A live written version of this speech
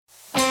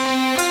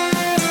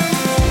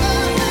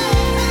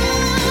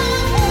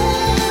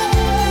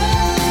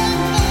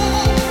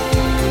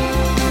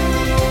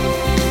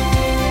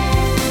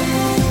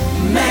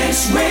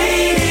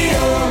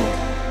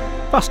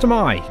Past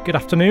my good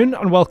afternoon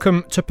and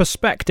welcome to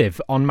Perspective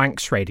on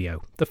Manx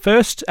Radio. The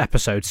first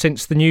episode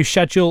since the new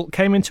schedule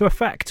came into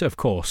effect, of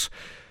course.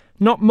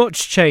 Not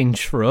much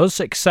change for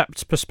us,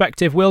 except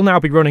Perspective will now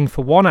be running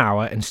for 1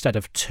 hour instead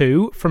of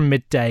 2 from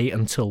midday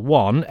until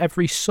 1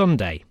 every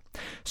Sunday.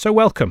 So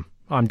welcome,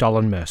 I'm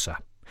Dolan Mercer.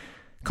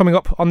 Coming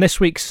up on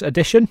this week's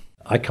edition...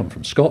 I come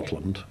from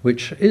Scotland,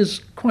 which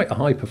is quite a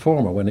high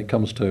performer when it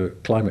comes to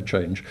climate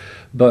change,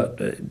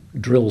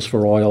 but drills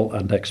for oil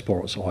and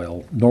exports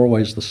oil.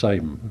 Norway's the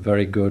same,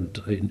 very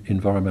good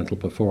environmental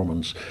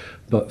performance,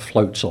 but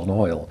floats on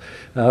oil.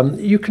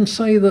 You can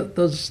say that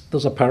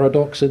there's a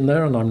paradox in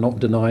there, and I'm not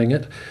denying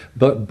it,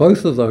 but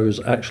both of those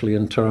actually,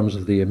 in terms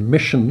of the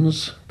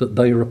emissions that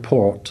they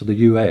report to the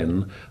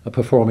UN, are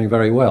performing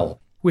very well.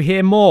 We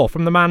hear more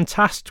from the man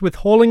tasked with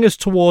hauling us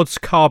towards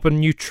carbon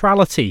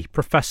neutrality,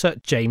 Professor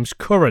James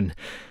Curran.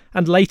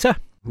 And later...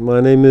 My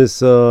name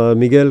is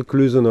Miguel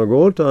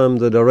Cluzo-Nargot. I'm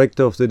the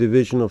Director of the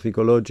Division of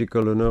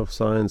Ecological and Earth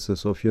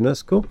Sciences of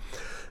UNESCO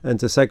and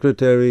the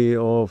Secretary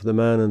of the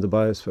Man and the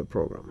Biosphere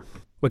Programme.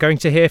 We're going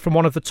to hear from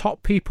one of the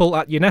top people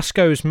at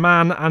UNESCO's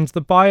Man and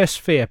the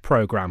Biosphere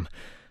Programme.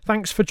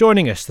 Thanks for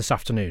joining us this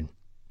afternoon.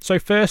 So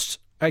first,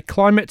 a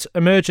climate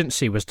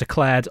emergency was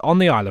declared on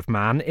the Isle of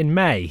Man in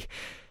May.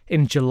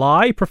 In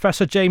July,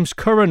 Professor James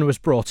Curran was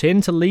brought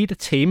in to lead a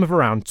team of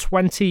around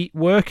 20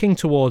 working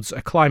towards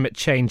a climate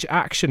change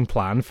action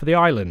plan for the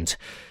island.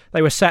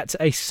 They were set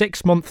a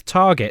 6-month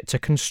target to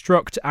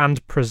construct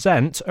and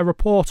present a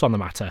report on the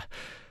matter.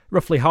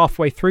 Roughly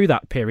halfway through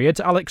that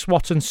period, Alex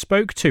Watton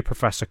spoke to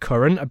Professor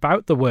Curran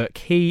about the work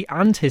he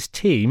and his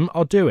team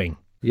are doing.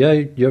 Yeah,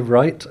 you're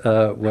right.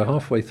 We're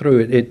halfway through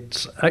it.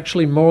 It's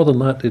actually more than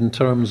that in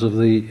terms of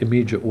the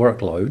immediate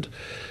workload.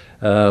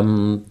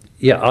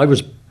 I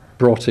was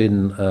brought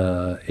in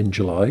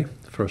July,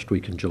 the first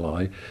week in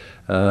July,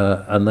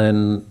 and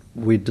then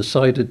we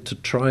decided to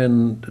try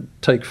and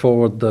take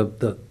forward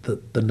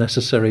the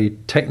necessary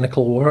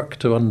technical work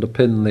to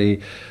underpin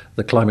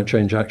the climate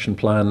change action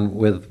plan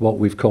with what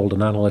we've called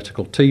an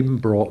analytical team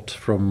brought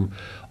from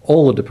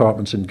all the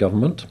departments in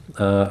government,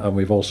 and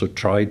we've also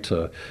tried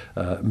to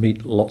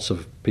meet lots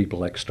of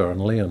people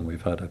externally, and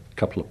we've had a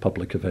couple of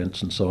public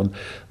events and so on.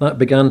 That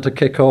began to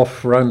kick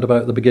off round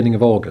about the beginning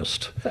of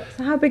August.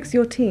 So how big's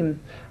your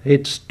team?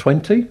 It's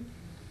 20,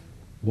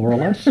 more or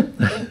less.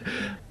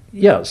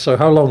 Yeah, so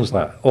how long is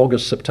that?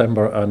 August,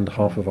 September and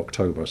half of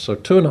October. So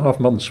 2.5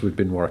 months we've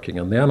been working,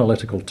 and the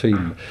analytical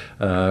team,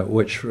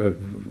 which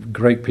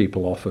great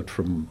people offered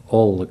from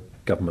all the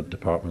government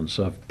departments,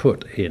 have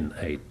put in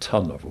a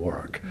ton of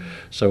work.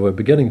 So we're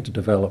beginning to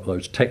develop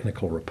those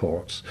technical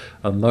reports,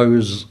 and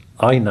those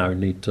I now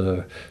need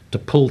to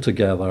pull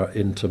together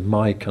into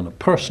my kind of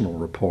personal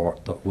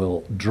report that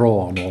will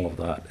draw on all of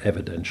that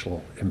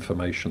evidential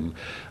information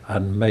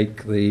and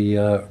make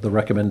the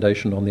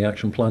recommendation on the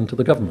action plan to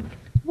the government.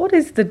 What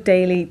is the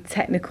daily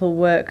technical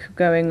work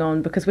going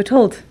on? Because we're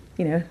told,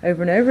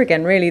 over and over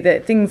again, really,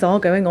 that things are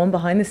going on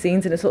behind the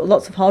scenes and it's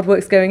lots of hard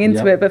work's going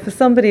into it. But for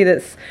somebody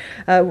that's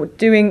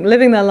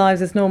living their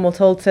lives as normal,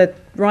 told to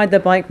ride their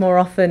bike more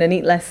often and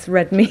eat less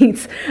red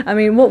meat, I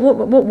mean, what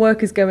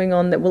work is going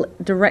on that will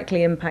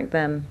directly impact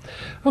them?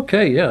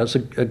 Okay, yeah, it's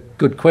a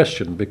good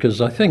question,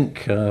 because I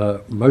think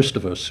most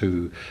of us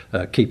who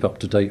keep up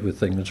to date with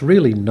things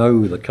really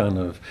know the kind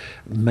of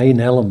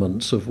main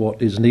elements of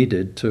what is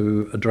needed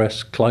to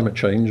address climate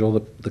change or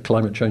the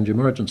climate change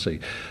emergency.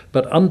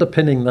 But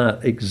underpinning that,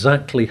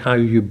 exactly how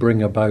you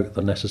bring about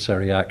the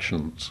necessary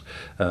actions.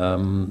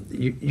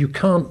 You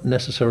can't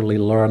necessarily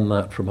learn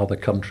that from other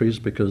countries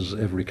because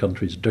every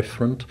country is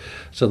different.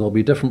 So there'll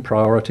be different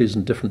priorities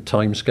and different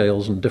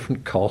timescales and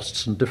different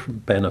costs and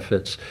different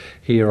benefits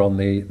here on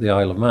the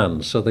Isle of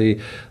Man. So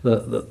the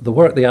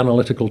work the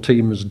analytical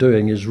team is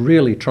doing is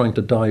really trying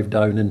to dive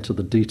down into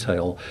the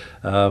detail.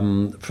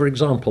 For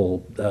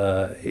example,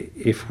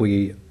 if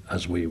we,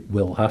 as we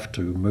will have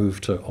to, move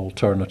to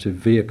alternative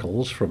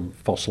vehicles from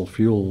fossil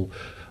fuel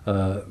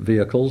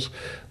vehicles,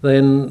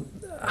 then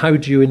how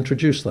do you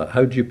introduce that?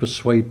 How do you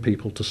persuade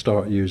people to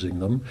start using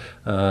them?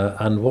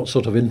 And what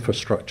sort of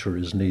infrastructure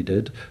is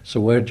needed?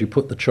 So where do you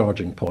put the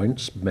charging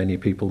points? Many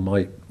people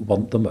might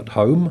want them at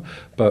home,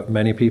 but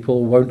many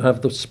people won't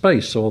have the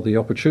space or the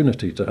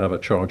opportunity to have a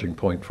charging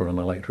point for an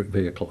electric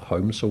vehicle at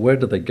home. So where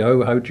do they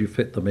go? How do you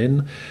fit them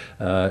in?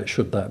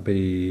 Should that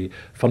be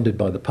funded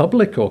by the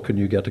public, or can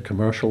you get a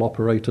commercial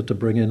operator to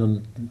bring in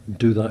and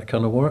do that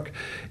kind of work?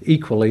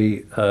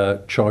 Equally,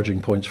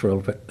 charging points for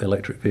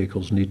electric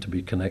vehicles need to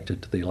be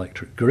connected to the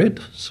electric grid.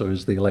 So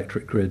is the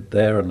electric grid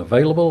there and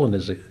available, and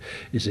is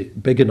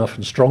it big enough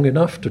and strong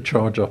enough to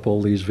charge up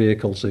all these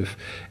vehicles if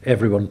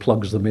everyone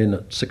plugs them in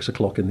at 6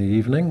 o'clock in the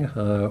evening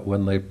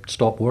when they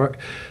stop work?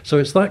 So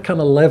it's that kind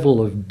of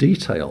level of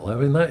detail. I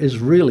mean, that is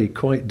really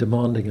quite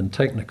demanding and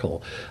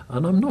technical,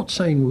 and I'm not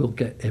saying we'll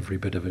get every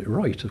bit of it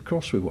right, of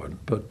course we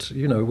won't, but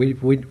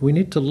we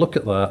need to look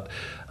at that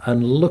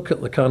and look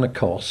at the kind of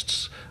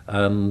costs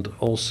and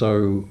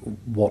also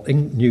what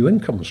new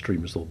income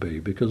streams there'll be,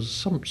 because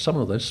some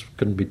of this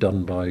can be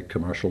done by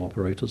commercial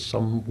operators,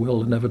 some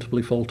will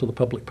inevitably fall to the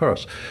public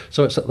purse.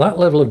 So it's at that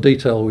level of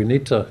detail we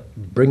need to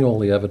bring all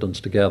the evidence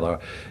together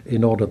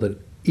in order that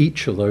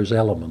each of those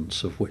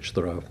elements, of which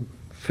there are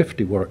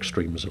 50 work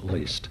streams at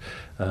least,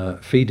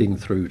 feeding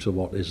through to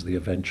what is the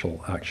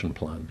eventual action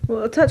plan.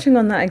 Well, touching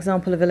on that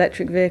example of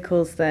electric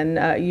vehicles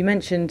then, you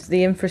mentioned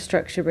the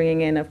infrastructure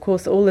bringing in. Of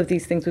course, all of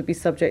these things would be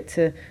subject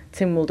to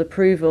Tynwald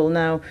approval.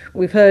 Now,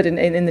 we've heard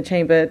in the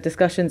Chamber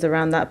discussions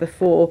around that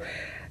before.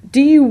 Do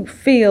you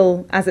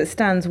feel, as it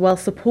stands, well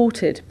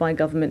supported by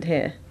government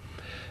here?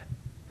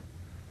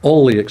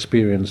 All the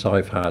experience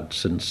I've had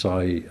since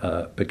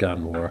I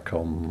began work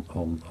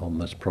on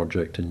this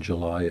project in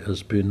July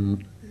has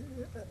been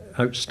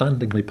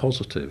outstandingly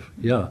positive.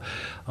 Yeah,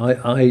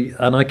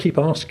 I keep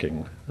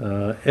asking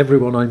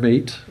everyone I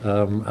meet,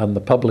 and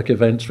the public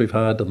events we've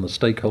had and the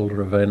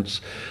stakeholder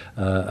events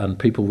and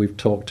people we've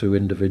talked to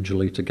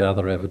individually to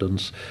gather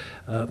evidence,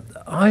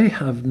 I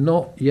have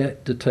not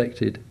yet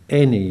detected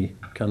any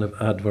kind of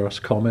adverse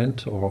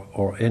comment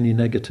or any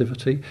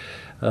negativity.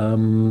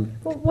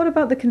 What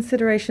about the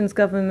considerations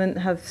government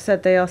have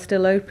said they are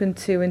still open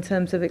to in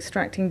terms of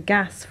extracting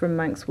gas from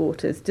Manx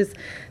waters? Does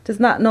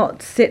that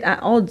not sit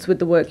at odds with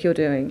the work you're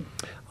doing?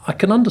 I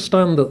can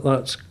understand that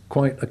that's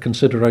quite a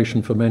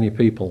consideration for many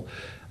people.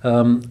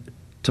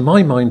 To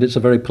my mind, it's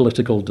a very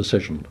political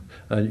decision.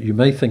 You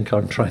may think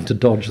I'm trying to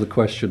dodge the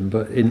question,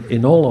 but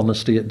in all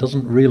honesty, it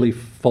doesn't really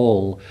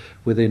fall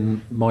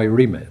within my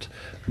remit.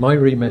 My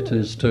remit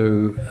is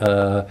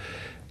to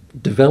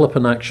develop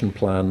an action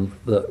plan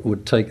that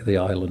would take the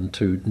island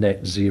to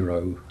net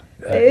zero.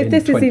 If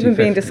this is even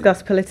being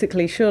discussed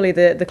politically, surely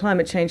the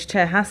climate change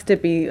chair has to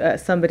be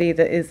somebody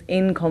that is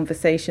in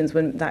conversations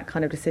when that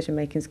kind of decision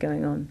making is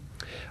going on.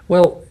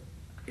 Well,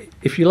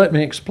 if you let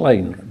me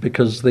explain,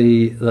 because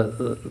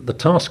the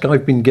task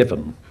I've been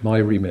given, my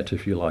remit,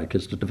 if you like,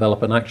 is to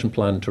develop an action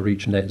plan to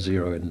reach net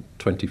zero in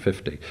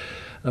 2050.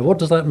 Now, what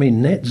does that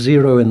mean? Net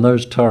zero in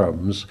those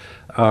terms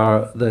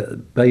are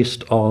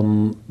based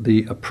on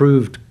the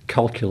approved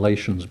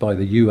calculations by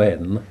the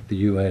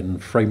UN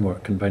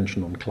Framework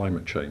Convention on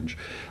Climate Change,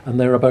 and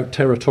they're about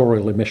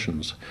territorial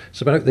emissions.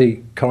 It's about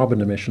the carbon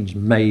emissions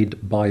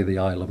made by the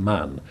Isle of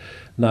Man.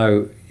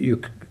 Now,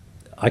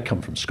 I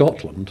come from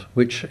Scotland,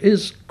 which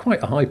is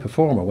quite a high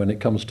performer when it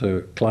comes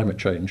to climate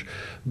change,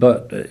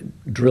 but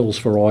drills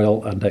for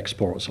oil and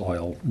exports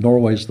oil.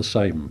 Norway's the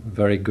same,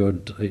 very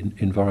good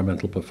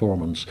environmental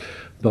performance,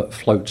 but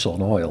floats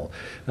on oil.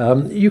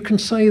 You can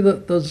say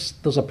that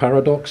there's a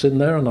paradox in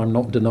there, and I'm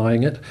not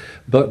denying it,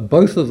 but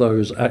both of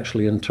those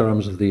actually, in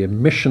terms of the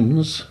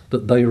emissions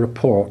that they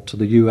report to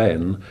the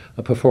UN,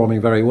 are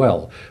performing very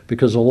well,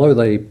 because although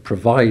they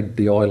provide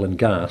the oil and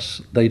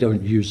gas, they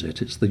don't use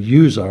it. It's the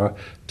user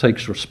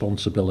takes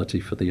responsibility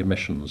for the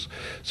emissions.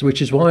 So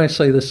which is why I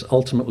say this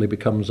ultimately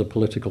becomes a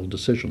political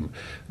decision.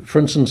 For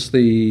instance,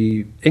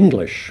 the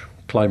English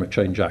Climate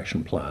Change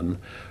Action Plan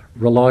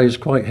relies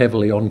quite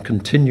heavily on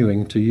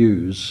continuing to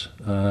use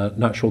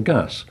natural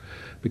gas,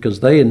 because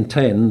they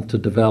intend to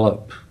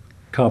develop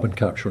carbon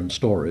capture and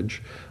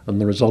storage,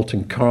 and the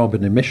resulting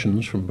carbon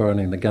emissions from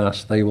burning the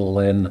gas they will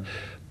then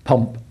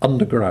pump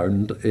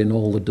underground in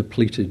all the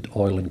depleted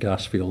oil and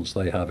gas fields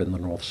they have in the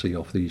North Sea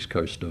off the east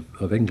coast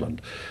of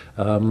England.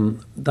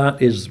 That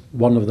is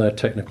one of their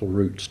technical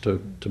routes to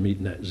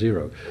meet net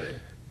zero.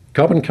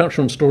 Carbon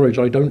capture and storage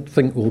I don't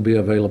think will be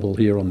available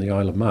here on the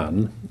Isle of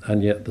Man,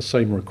 and yet the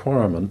same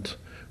requirement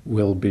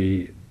will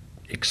be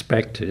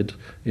expected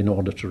in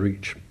order to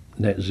reach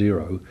net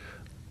zero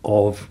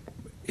of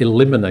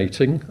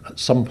eliminating, at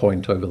some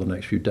point over the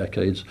next few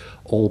decades,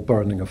 all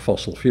burning of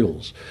fossil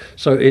fuels.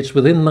 So it's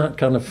within that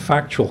kind of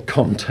factual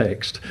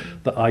context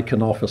that I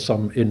can offer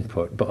some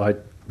input, but I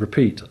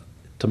repeat,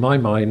 to my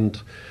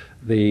mind,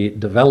 the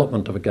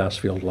development of a gas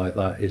field like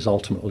that is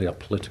ultimately a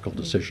political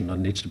decision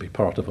and needs to be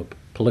part of a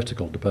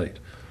political debate.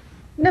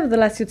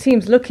 Nevertheless, your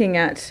team's looking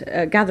at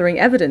gathering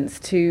evidence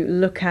to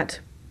look at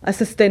a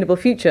sustainable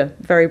future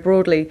very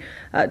broadly.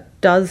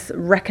 Does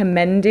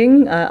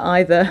recommending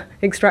either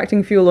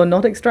extracting fuel or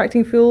not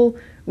extracting fuel,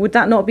 would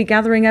that not be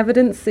gathering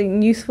evidence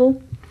and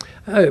useful?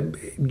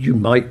 You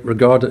might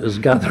regard it as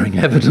gathering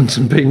evidence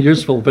and being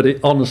useful, but it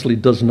honestly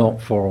does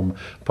not form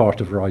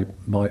part of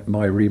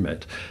my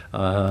remit.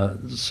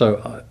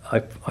 So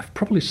I've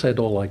probably said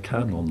all I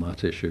can on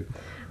that issue.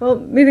 Well,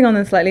 moving on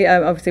then slightly,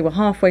 obviously we're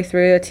halfway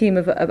through, a team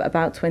of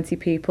about 20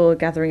 people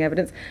gathering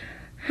evidence.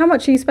 How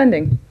much are you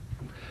spending?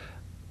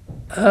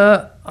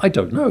 I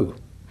don't know.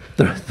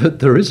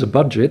 there is a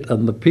budget,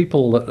 and the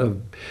people that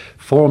have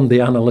formed the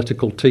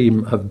analytical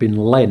team have been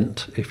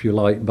lent, if you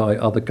like, by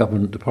other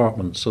government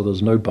departments, so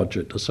there's no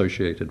budget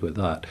associated with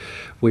that.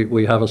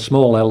 We have a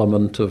small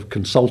element of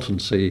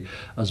consultancy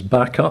as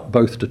backup,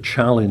 both to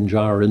challenge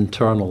our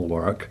internal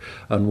work,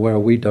 and where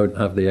we don't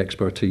have the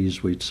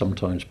expertise, we'd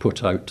sometimes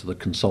put out to the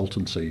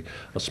consultancy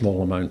a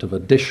small amount of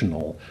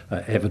additional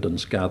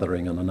evidence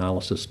gathering and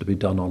analysis to be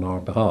done on our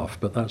behalf.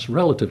 But that's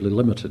relatively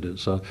limited.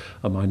 It's a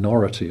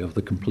minority of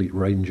the complete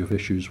range of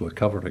issues we're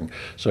covering.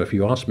 So if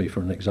you ask me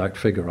for an exact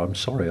figure, I'm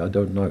sorry, I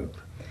don't know.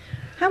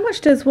 How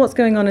much does what's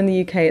going on in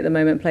the UK at the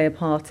moment play a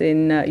part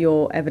in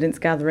your evidence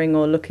gathering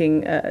or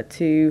looking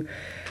to,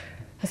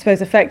 I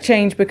suppose, affect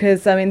change?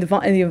 Because, I mean,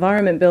 the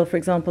Environment Bill, for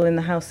example, in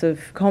the House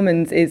of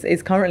Commons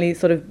is currently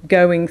sort of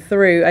going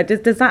through.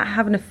 Does that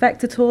have an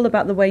effect at all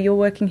about the way you're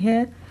working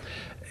here?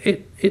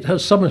 It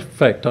has some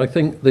effect. I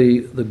think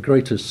the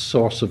greatest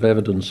source of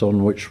evidence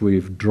on which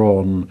we've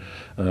drawn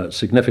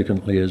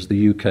significantly is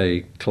the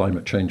UK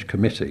Climate Change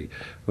Committee,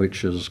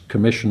 which has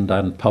commissioned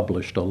and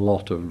published a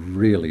lot of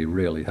really,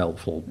 really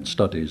helpful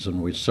studies,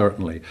 and we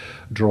certainly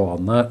draw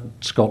on that.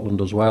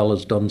 Scotland as well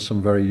has done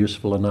some very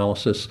useful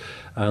analysis,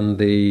 and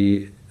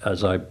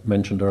as I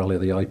mentioned earlier,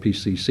 the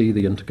IPCC,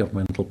 the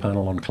Intergovernmental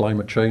Panel on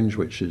Climate Change,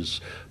 which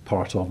is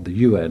part of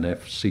the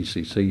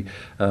UNFCCC,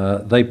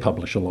 they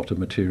publish a lot of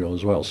material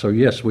as well. So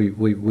yes, we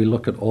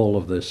look at all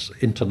of this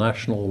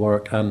international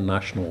work and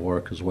national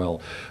work as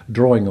well,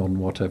 drawing on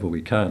whatever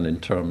we can in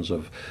terms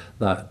of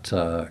that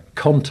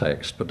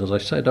context. But as I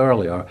said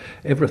earlier,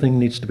 everything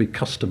needs to be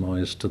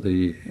customized to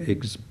the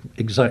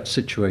exact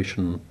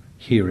situation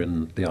here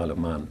in the Isle of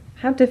Man.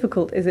 How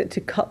difficult is it to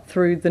cut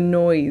through the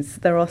noise?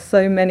 There are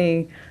so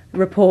many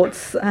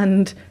reports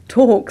and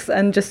talks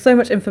and just so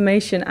much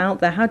information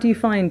out there. How do you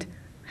find,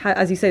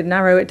 as you say,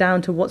 narrow it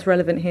down to what's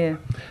relevant here?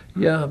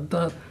 Yeah,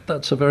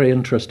 that's a very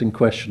interesting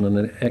question, and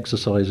it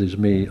exercises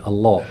me a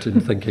lot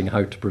in thinking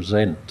how to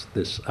present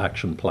this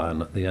action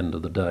plan at the end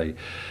of the day.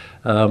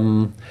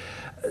 The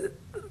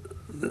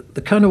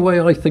kind of way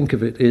I think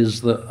of it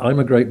is that I'm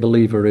a great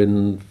believer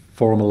in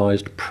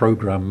formalised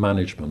programme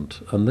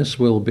management, and this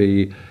will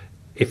be,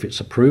 if it's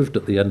approved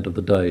at the end of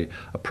the day,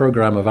 a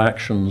programme of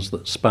actions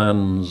that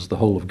spans the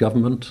whole of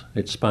government,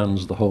 it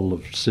spans the whole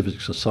of civic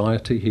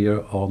society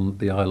here on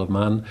the Isle of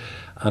Man,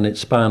 and it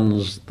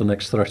spans the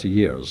next 30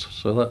 years.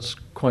 So that's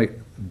quite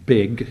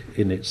big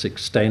in its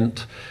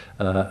extent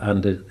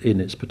and in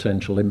its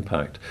potential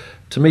impact.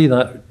 To me,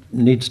 that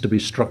needs to be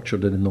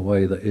structured in the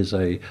way that is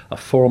a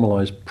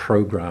formalised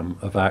programme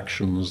of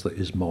actions that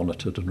is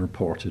monitored and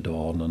reported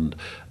on, and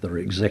there are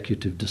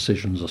executive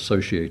decisions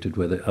associated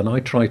with it. And I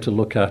try to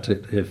look at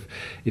it,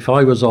 if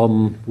I was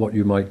on what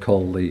you might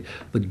call the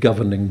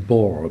governing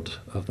board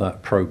of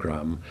that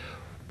programme,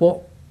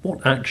 what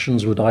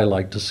actions would I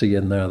like to see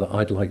in there that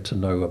I'd like to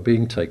know are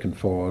being taken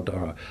forward,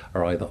 or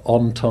are either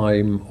on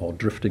time or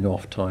drifting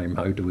off time?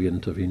 How do we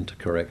intervene to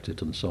correct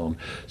it, and so on?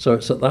 So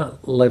it's at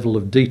that level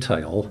of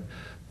detail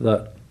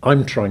that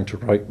I'm trying to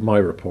write my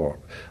report.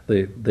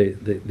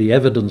 The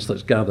evidence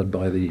that's gathered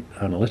by the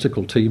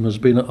analytical team has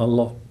been a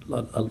lot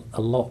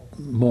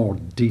more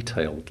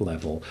detailed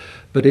level,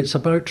 but it's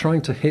about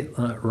trying to hit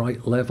that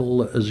right level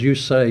that, as you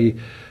say,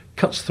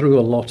 cuts through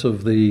a lot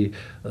of the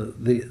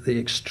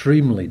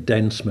extremely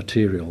dense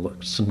material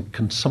that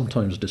can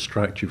sometimes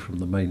distract you from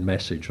the main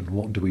message and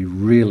what do we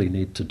really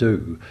need to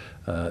do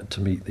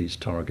to meet these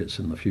targets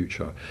in the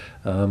future.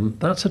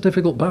 That's a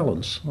difficult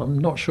balance. I'm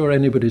not sure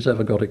anybody's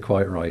ever got it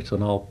quite right,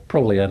 and I'll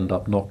probably end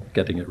up not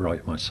getting it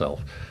right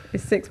myself.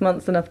 Is 6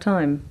 months enough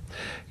time?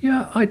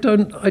 Yeah, I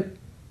don't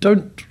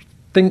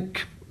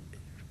think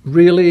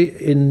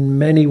really in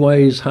many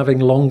ways having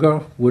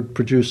longer would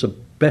produce a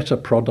better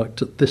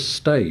product at this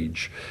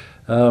stage.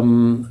 There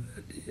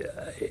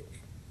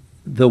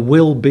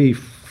will be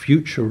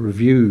future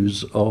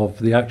reviews of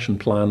the action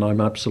plan,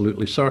 I'm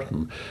absolutely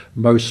certain.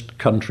 Most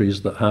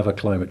countries that have a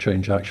climate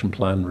change action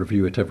plan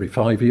review it every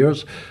 5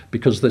 years.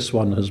 Because this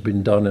one has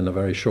been done in a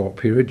very short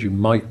period, you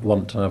might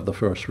want to have the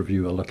first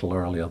review a little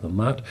earlier than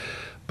that.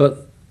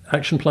 But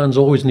action plans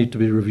always need to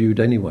be reviewed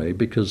anyway,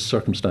 because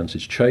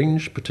circumstances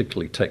change,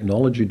 particularly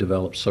technology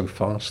develops so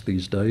fast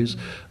these days.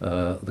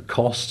 The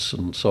costs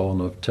and so on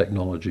of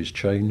technologies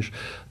change,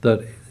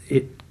 that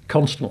it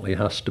constantly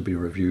has to be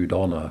reviewed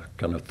on a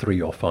kind of 3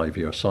 or 5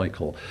 year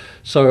cycle.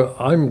 So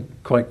I'm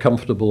quite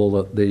comfortable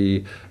that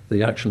the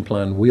action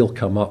plan we'll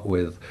come up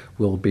with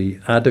will be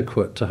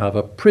adequate to have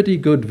a pretty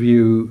good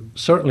view,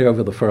 certainly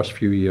over the first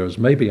few years,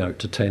 maybe out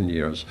to 10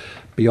 years.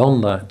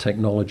 Beyond that,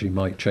 technology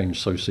might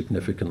change so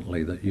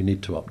significantly that you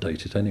need to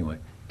update it anyway.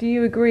 Do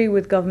you agree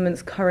with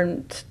government's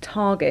current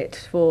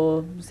target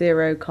for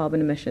zero carbon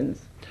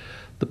emissions?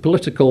 The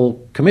political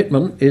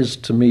commitment is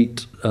to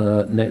meet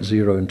net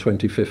zero in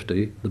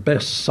 2050. The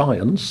best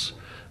science,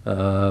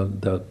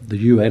 the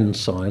UN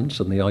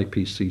science and the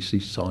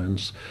IPCC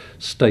science,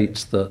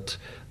 states that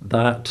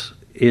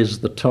is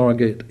the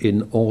target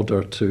in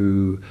order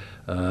to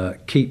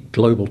keep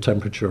global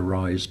temperature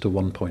rise to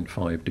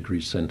 1.5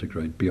 degrees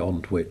centigrade,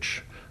 beyond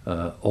which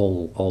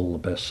all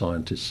the best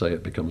scientists say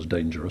it becomes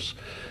dangerous.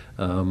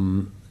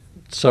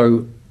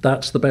 So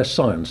that's the best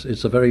science.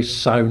 It's a very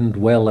sound,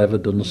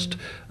 well-evidenced,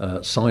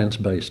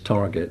 science-based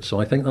target.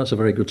 So I think that's a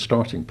very good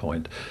starting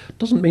point.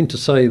 Doesn't mean to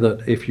say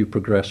that if you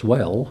progress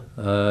well,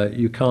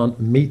 you can't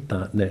meet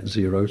that net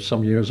zero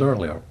some years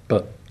earlier.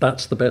 But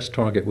that's the best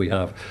target we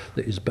have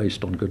that is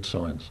based on good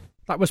science.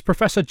 That was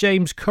Professor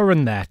James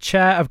Curran there,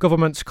 Chair of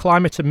Government's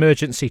Climate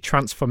Emergency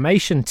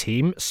Transformation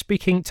Team,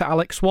 speaking to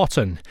Alex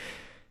Wotton.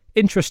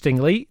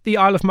 Interestingly, the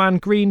Isle of Man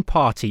Green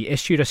Party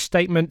issued a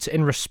statement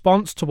in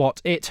response to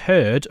what it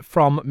heard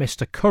from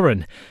Mr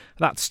Curran.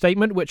 That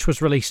statement, which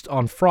was released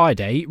on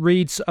Friday,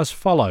 reads as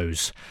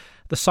follows.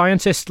 The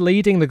scientist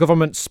leading the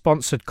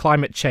government-sponsored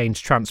climate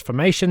change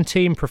transformation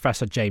team,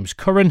 Professor James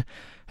Curran,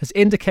 has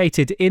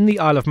indicated in the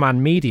Isle of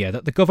Man media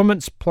that the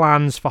government's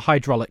plans for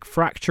hydraulic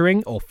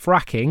fracturing or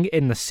fracking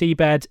in the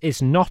seabed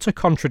is not a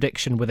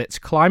contradiction with its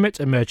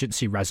climate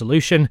emergency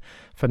resolution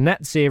for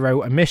net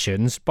zero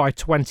emissions by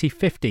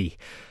 2050.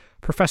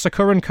 Professor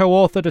Curran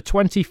co-authored a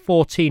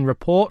 2014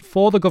 report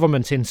for the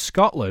government in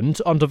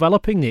Scotland on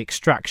developing the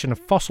extraction of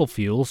fossil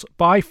fuels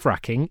by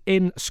fracking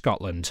in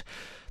Scotland.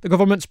 The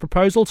government's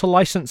proposal to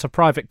licence a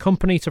private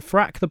company to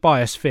frack the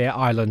Biosphere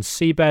Islands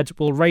seabed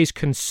will raise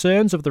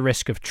concerns of the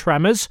risk of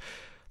tremors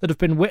that have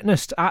been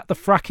witnessed at the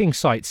fracking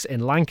sites in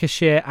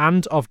Lancashire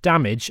and of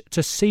damage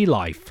to sea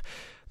life.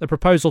 The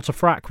proposal to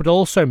frack would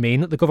also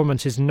mean that the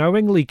government is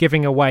knowingly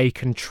giving away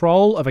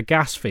control of a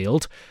gas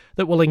field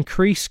that will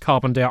increase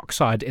carbon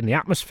dioxide in the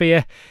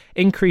atmosphere,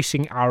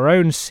 increasing our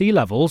own sea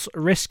levels,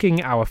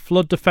 risking our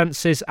flood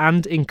defences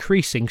and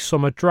increasing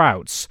summer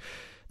droughts.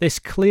 This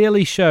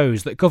clearly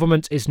shows that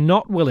government is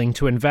not willing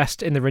to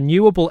invest in the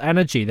renewable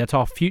energy that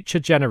our future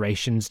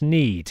generations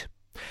need.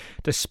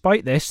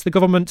 Despite this, the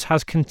government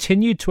has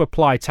continued to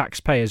apply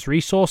taxpayers'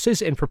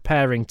 resources in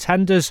preparing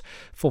tenders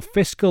for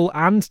fiscal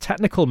and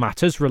technical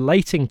matters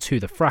relating to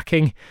the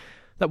fracking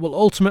that will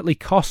ultimately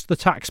cost the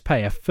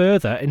taxpayer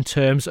further in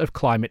terms of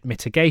climate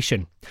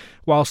mitigation.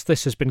 Whilst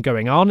this has been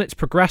going on, it's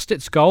progressed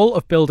its goal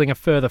of building a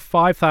further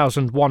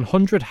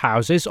 5,100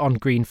 houses on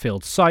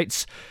greenfield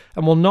sites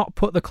and will not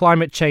put the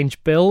climate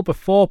change bill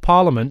before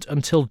Parliament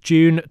until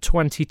June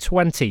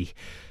 2020.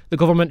 The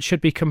government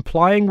should be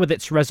complying with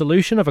its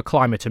resolution of a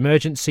climate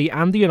emergency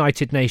and the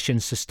United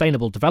Nations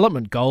Sustainable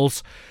Development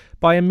Goals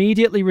by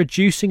immediately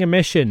reducing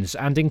emissions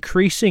and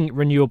increasing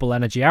renewable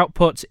energy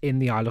output in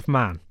the Isle of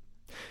Man.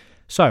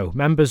 So,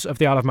 members of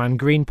the Isle of Man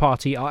Green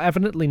Party are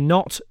evidently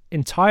not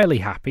entirely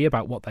happy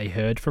about what they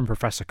heard from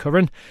Professor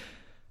Curran.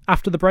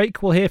 After the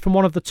break, we'll hear from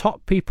one of the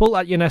top people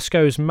at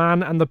UNESCO's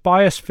Man and the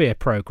Biosphere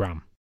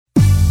programme.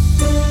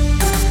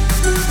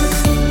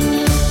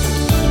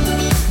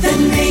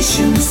 The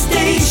Nation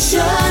Station,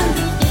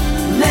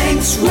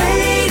 Manx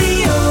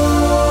Radio.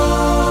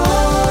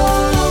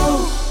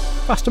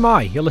 Faster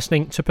Mai, you're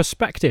listening to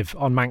Perspective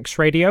on Manx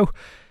Radio.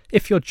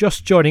 If you're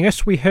just joining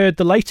us, we heard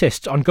the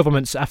latest on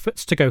government's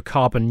efforts to go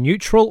carbon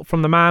neutral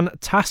from the man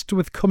tasked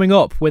with coming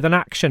up with an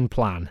action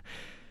plan.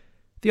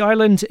 The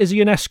island is a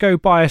UNESCO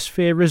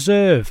Biosphere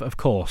Reserve, of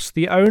course,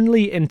 the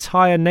only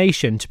entire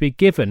nation to be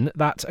given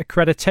that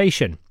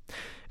accreditation.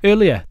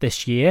 Earlier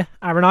this year,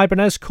 Aaron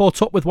Ibanez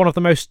caught up with one of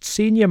the most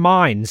senior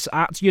minds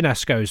at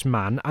UNESCO's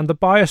Man and the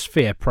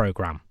Biosphere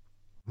programme.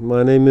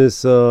 My name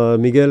is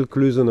Miguel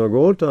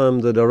Cluzo-Nargot. I'm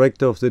the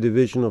Director of the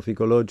Division of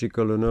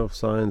Ecological and Earth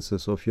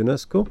Sciences of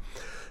UNESCO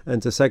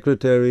and the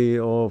Secretary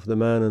of the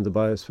Man and the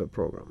Biosphere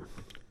program.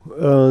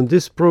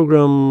 This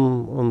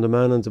program on the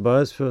Man and the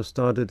Biosphere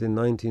started in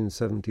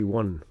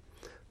 1971,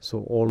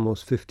 so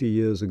almost 50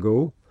 years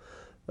ago.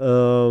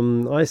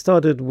 I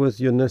started with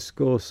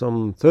UNESCO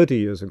some 30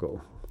 years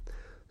ago,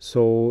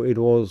 so it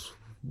was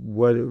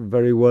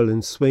very well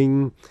in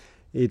swing.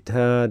 It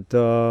had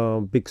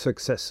big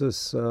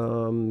successes.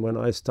 When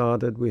I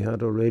started, we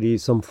had already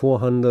some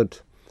 400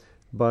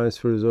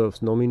 biosphere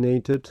reserves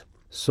nominated.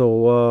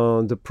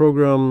 So the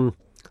program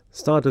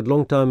started a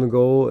long time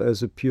ago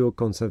as a pure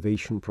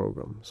conservation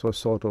program, so a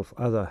sort of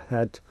other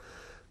hat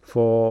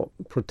for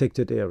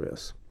protected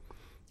areas.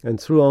 And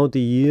throughout the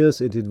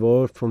years, it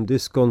evolved from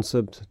this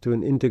concept to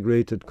an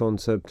integrated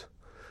concept,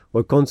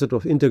 or concept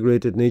of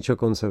integrated nature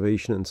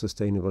conservation and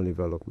sustainable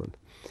development.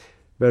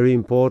 Very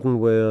important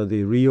were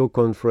the Rio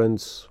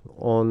Conference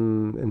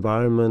on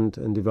Environment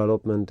and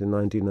Development in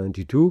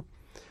 1992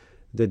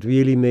 that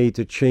really made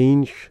a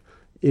change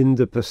in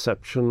the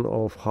perception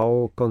of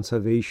how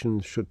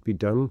conservation should be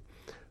done,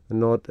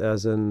 not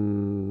as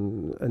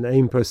an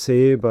aim per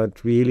se,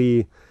 but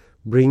really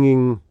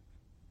bringing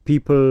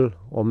people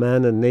or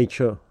man and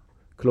nature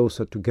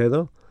closer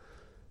together.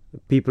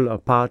 People are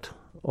part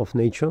of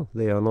nature.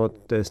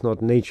 There's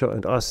not nature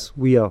and us.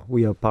 We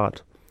are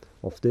part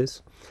of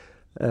this.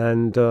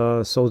 And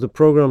so the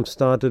program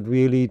started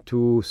really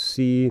to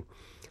see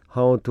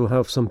how to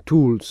have some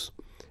tools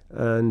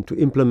and to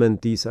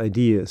implement these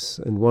ideas.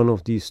 And one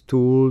of these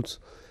tools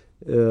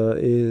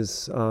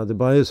is the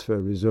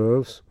biosphere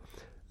reserves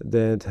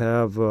that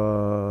have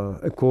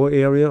a core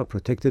area, a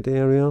protected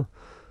area,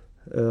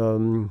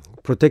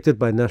 protected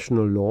by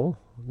national law.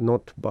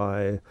 not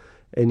by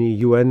any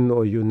UN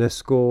or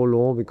UNESCO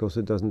law, because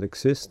it doesn't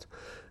exist.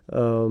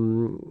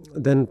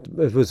 Then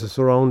with the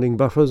surrounding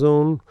buffer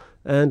zone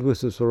and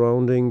with the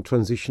surrounding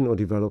transition or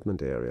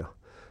development area.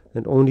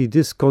 And only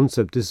this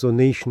concept, this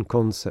zonation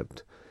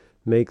concept,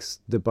 makes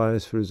the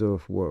biosphere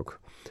reserve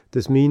work.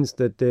 This means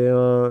that there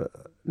are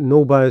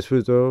no biosphere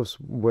reserves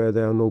where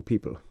there are no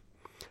people.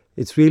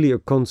 It's really a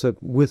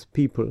concept with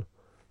people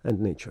and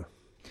nature.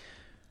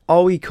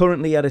 Are we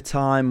currently at a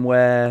time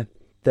where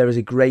there is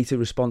a greater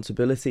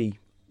responsibility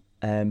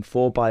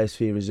for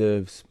biosphere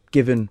reserves,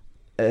 given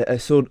a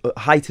sort of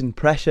heightened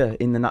pressure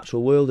in the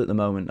natural world at the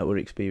moment that we're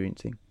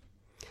experiencing?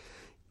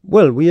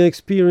 Well, we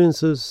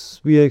experience a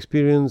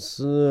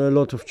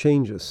lot of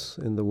changes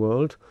in the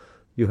world.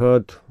 You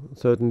heard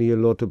certainly a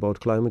lot about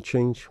climate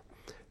change,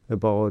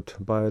 about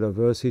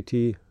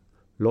biodiversity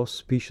loss,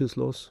 species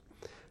loss.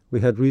 We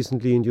had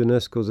recently in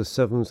UNESCO the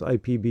 7th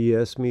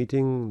IPBES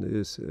meeting,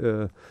 this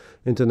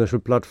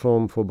International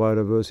Platform for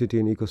Biodiversity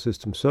and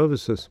Ecosystem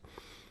Services.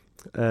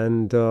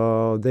 And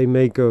they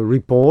make a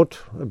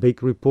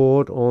big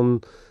report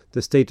on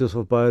the status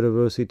of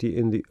biodiversity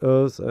in the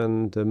earth.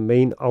 And the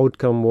main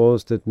outcome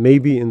was that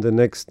maybe in the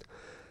next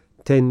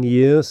 10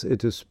 years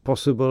it is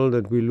possible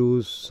that we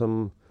lose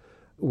some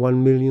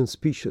 1 million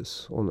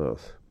species on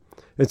earth.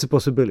 It's a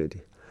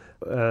possibility.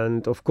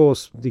 And of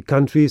course, the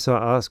countries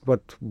are asked,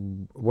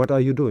 what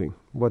are you doing?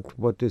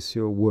 What is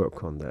your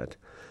work on that?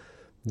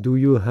 Do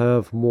you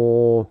have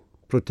more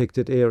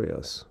protected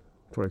areas,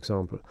 for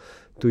example?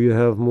 Do you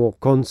have more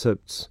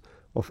concepts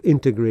of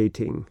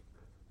integrating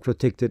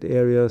protected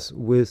areas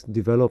with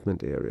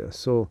development areas?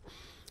 So,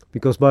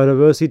 because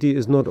biodiversity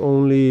does not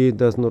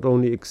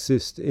only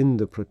exist in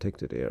the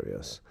protected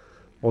areas,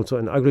 also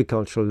in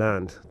agricultural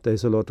land,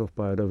 there's a lot of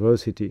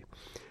biodiversity.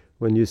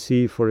 When you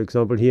see, for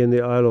example, here in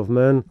the Isle of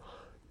Man,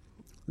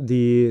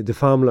 the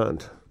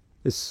farmland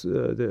is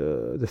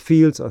the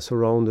fields are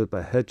surrounded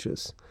by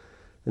hedges.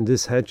 In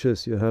these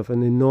hedges, you have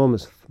an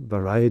enormous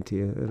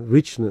variety, a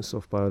richness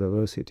of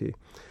biodiversity.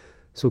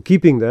 So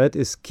keeping that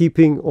is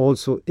keeping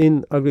also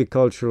in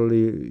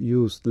agriculturally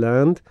used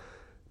land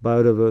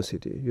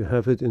biodiversity. You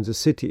have it in the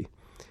city.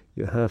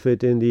 You have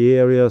it in the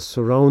areas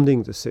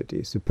surrounding the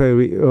cities, the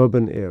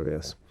peri-urban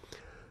areas.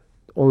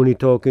 Only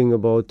talking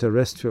about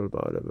terrestrial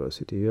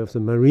biodiversity. You have the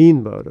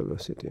marine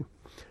biodiversity.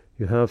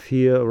 You have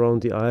here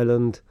around the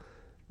island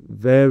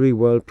very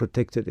well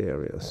protected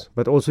areas,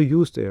 but also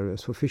used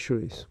areas for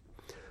fisheries.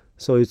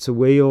 So it's a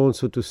way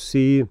also to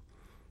see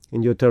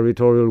in your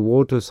territorial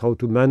waters how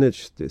to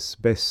manage this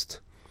best.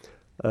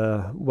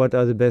 What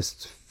are the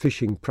best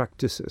fishing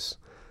practices?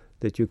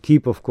 That you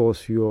keep, of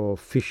course, your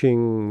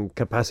fishing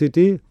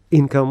capacity,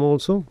 income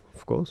also,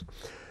 of course,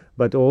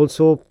 but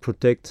also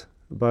protect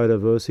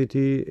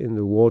biodiversity in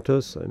the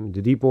waters,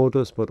 the deep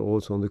waters, but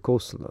also on the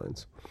coastal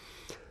lines.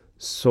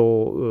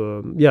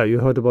 So, you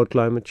heard about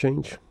climate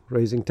change,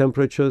 raising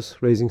temperatures,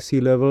 raising sea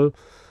level.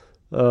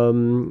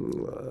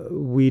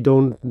 We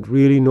don't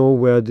really know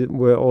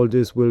where all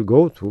this will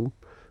go to.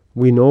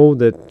 We know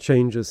that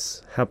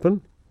changes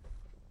happen.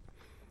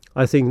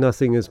 I think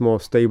nothing is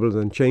more stable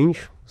than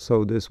change,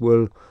 so this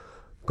will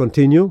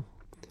continue.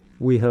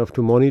 We have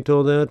to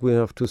monitor that. We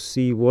have to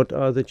see what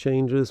are the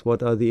changes,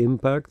 what are the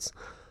impacts.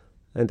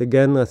 And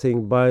again, I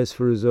think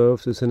biosphere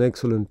reserves is an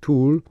excellent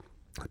tool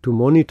to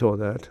monitor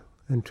that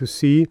and to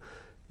see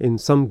in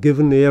some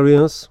given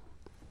areas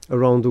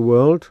around the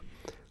world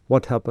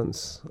what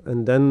happens,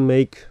 and then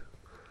make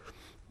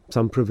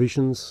some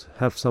provisions,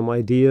 have some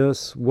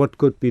ideas, what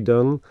could be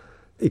done,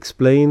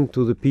 explain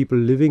to the people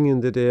living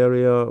in that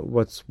area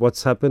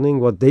what's happening,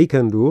 what they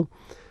can do,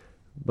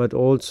 but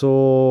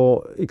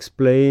also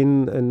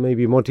explain and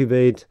maybe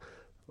motivate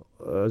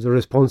the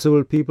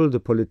responsible people, the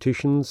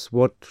politicians,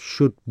 what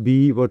could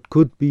be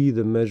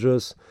the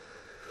measures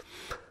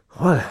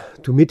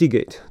to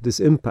mitigate this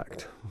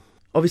impact.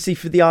 Obviously,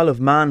 for the Isle of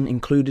Man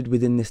included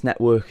within this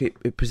network,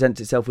 it presents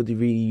itself with a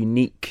really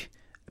unique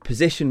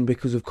position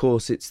because, of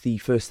course, it's the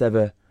first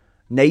ever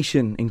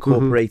nation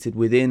incorporated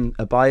within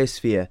a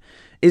biosphere.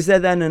 Is there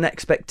then an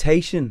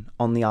expectation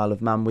on the Isle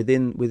of Man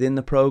within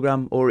the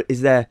programme, or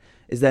is there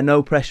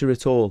no pressure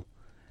at all?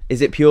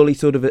 Is it purely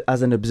sort of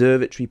as an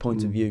observatory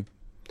point of view?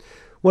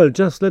 Well,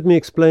 just let me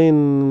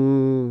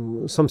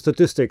explain some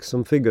statistics,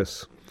 some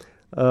figures.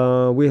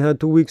 We had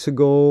 2 weeks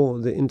ago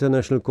the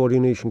International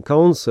Coordination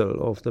Council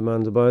of the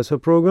Man the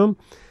Biosphere Program,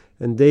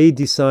 and they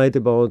decide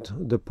about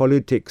the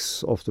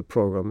politics of the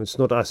program. It's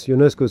not us,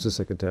 UNESCO is the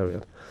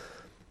secretariat.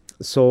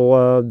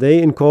 So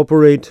they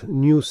incorporate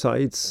new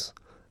sites,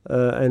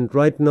 and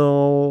right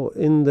now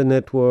in the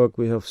network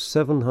we have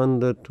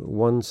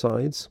 701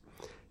 sites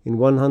in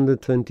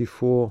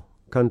 124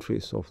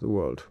 countries of the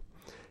world,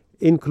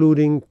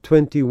 including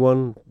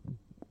 21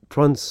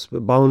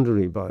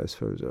 trans-boundary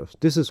biosphere reserves.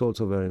 This is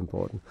also very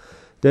important.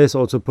 There's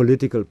also a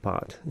political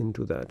part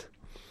into that.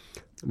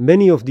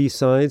 Many of these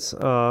sites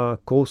are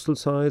coastal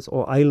sites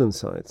or island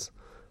sites,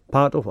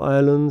 part of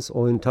islands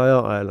or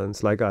entire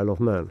islands like Isle of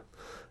Man.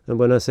 And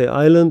when I say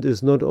island,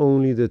 it's not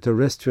only the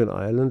terrestrial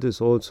island,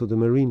 it's also the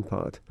marine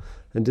part.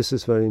 And this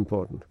is very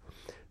important.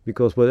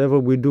 because whatever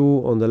we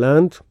do on the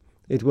land,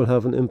 it will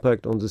have an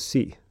impact on the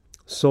sea.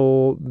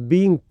 So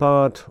being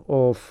part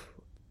of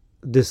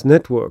this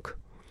network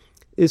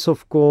is,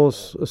 of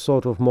course, a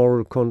sort of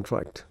moral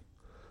contract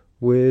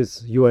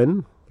with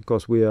UN,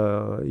 because we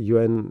are a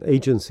UN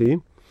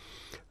agency.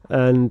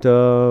 And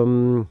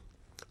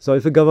so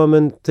if a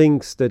government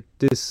thinks that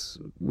this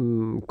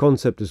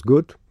concept is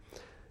good,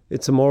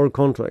 it's a moral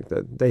contract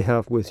that they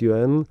have with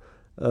UN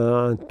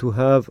to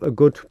have a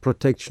good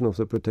protection of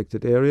the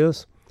protected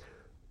areas,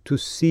 to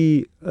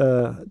see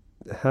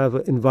have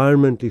an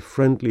environmentally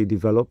friendly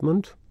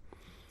development,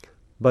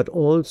 but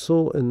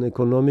also an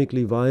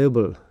economically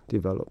viable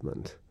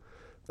development.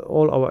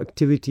 All our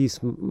activities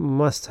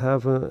must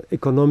have an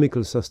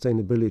economical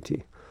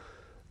sustainability.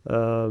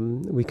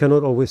 We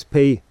cannot always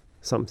pay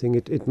something,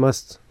 it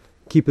must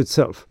keep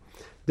itself.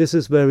 This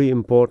is very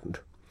important.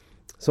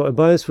 So a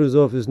biosphere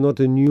reserve is not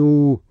a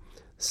new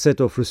set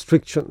of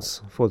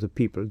restrictions for the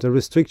people. The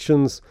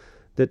restrictions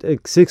that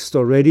exist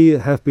already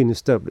have been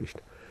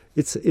established.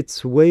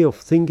 It's a way of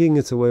thinking,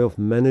 it's a way of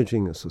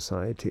managing a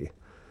society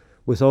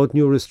without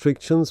new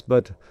restrictions,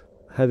 but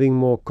having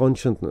more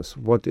consciousness,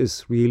 what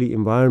is really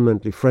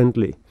environmentally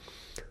friendly.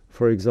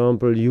 For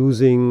example,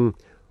 using,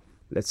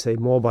 let's say,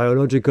 more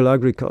biological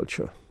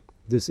agriculture.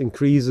 This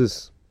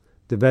increases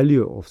the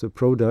value of the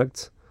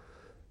products.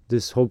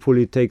 This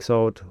hopefully takes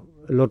out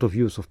a lot of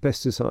use of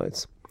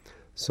pesticides,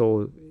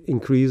 so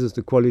increases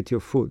the quality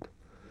of food,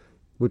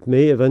 which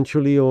may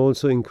eventually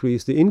also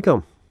increase the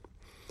income.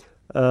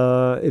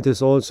 It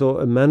is also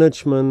a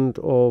management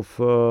of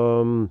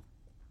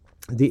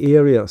the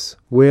areas.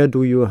 Where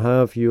do you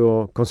have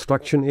your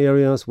construction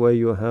areas, where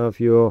you have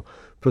your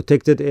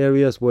protected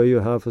areas, where you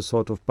have a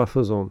sort of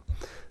buffer zone.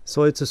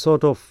 So it's a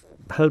sort of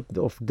help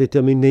of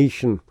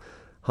determination,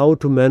 how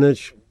to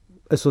manage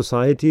a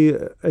society,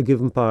 a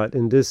given part,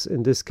 in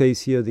this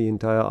case here, the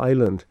entire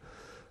island.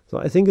 So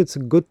I think it's a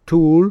good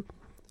tool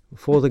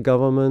for the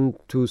government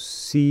to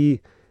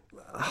see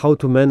how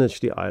to manage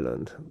the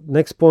island.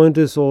 Next point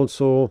is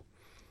also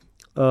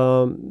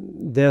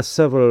there are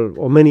several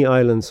or many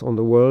islands on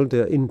the world.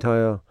 Their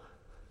entire,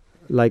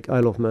 like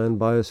Isle of Man,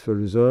 biosphere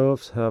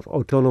reserves have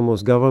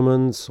autonomous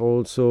governments,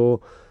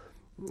 also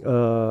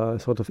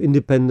sort of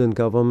independent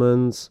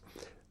governments.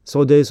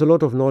 So there is a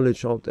lot of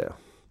knowledge out there.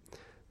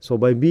 So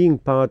by being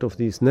part of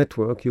this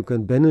network, you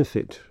can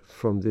benefit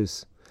from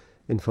this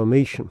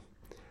information.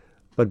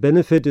 But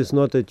benefit is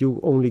not that you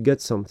only get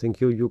something,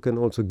 you can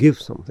also give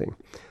something.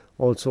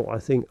 Also, I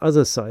think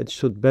other sides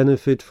should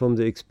benefit from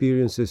the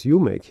experiences you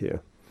make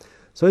here.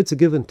 So it's a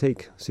give and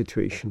take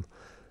situation.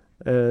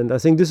 And I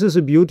think this is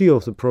the beauty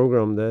of the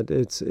program, that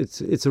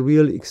it's a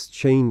real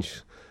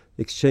exchange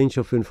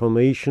of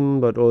information,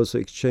 but also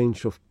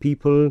exchange of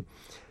people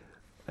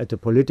at the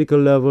political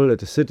level, at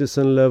the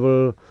citizen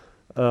level,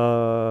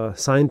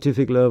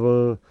 scientific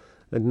level.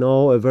 And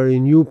now a very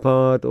new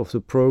part of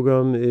the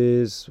program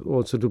is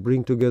also to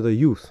bring together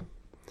youth.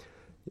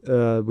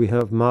 We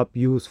have MAP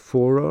Youth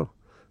Fora,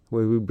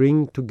 where we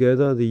bring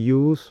together the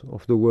youth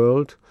of the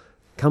world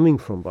coming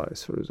from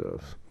biosphere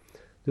reserves.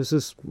 This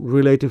is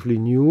relatively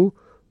new,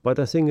 but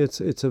I think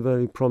it's a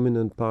very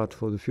prominent part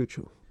for the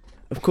future.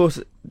 Of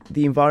course,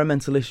 the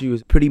environmental issue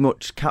has pretty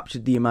much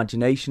captured the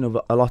imagination of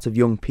a lot of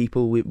young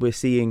people. We're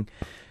seeing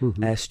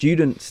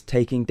students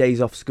taking days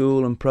off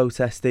school and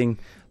protesting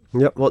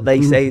what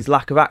they say is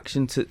lack of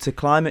action to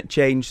climate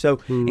change. So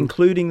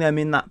including them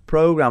in that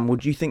programme,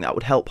 would you think that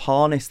would help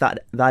harness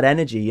that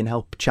energy and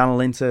help channel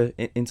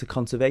into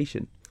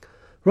conservation?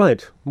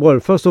 Right. Well,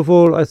 first of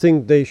all, I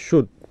think they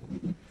should,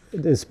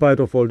 in spite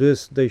of all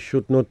this, they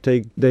should not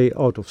take day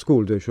out of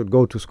school. They should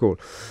go to school.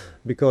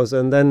 Because,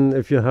 and then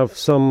if you have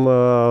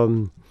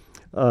some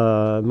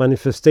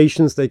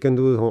manifestations, they can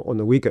do it on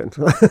the weekend.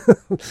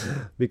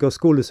 Because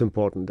school is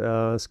important.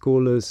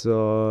 School is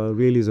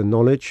really the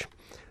knowledge,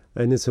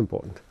 and it's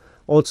important.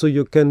 Also,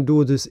 you can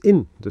do this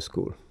in the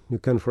school. You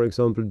can, for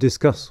example,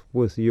 discuss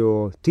with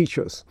your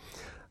teachers.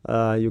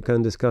 You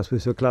can discuss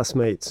with your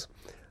classmates.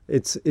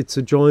 It's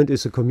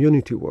a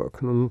community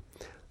work.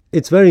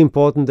 It's very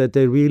important that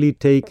they really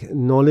take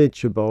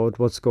knowledge about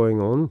what's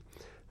going on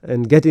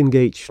and get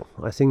engaged.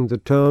 I think the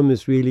term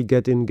is really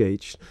get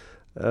engaged.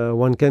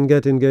 One can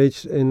get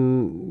engaged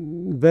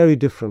in very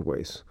different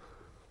ways.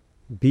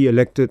 Be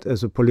elected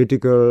as a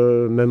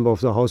political member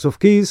of the House of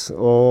Keys,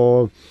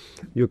 or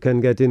you can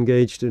get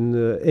engaged in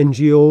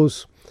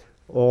NGOs,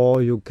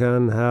 or you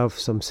can have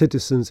some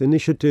citizens'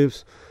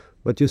 initiatives,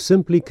 but you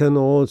simply can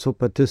also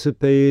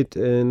participate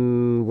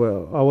in,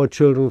 well, our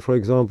children, for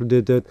example,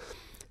 did that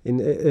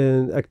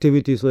in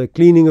activities like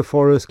cleaning a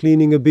forest,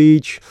 cleaning a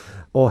beach,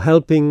 or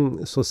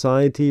helping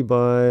society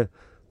by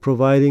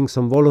providing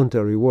some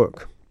voluntary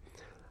work.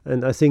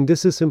 And I think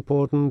this is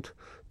important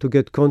to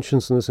get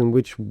consciousness in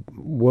which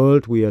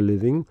world we are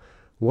living.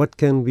 What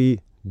can we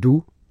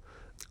do?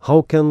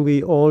 How can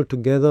we all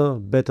together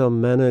better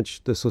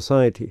manage the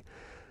society?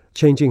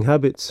 Changing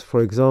habits,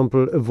 for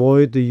example,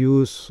 avoid the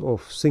use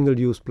of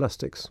single-use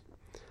plastics.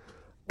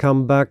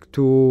 Come back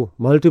to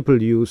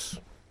multiple-use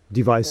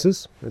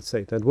devices, let's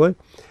say it that way.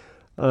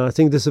 I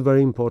think this is a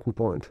very important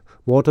point.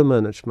 Water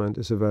management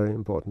is a very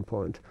important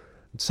point.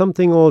 It's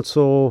something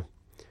also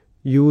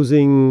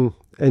using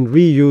and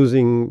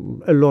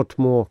reusing a lot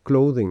more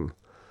clothing,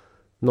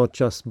 not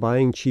just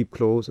buying cheap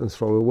clothes and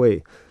throw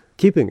away.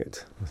 Keeping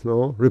it,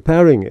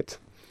 repairing it.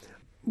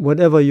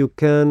 Whatever you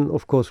can,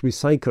 of course,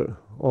 recycle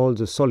all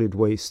the solid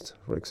waste,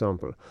 for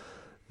example.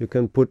 You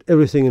can put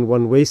everything in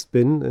one waste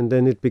bin and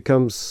then it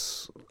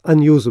becomes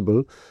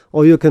unusable,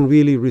 or you can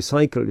really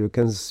recycle, you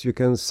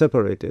can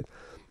separate it.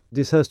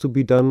 This has to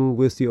be done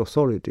with the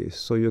authorities.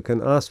 So you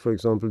can ask, for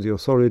example, the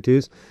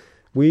authorities,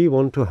 we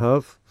want to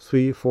have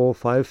 3, 4,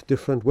 5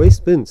 different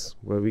waste bins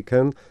where we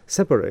can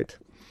separate.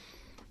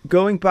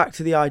 Going back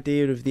to the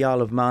idea of the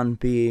Isle of Man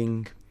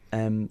being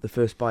the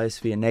first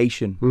biosphere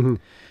nation, Mm-hmm.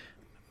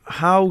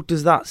 how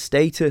does that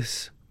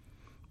status,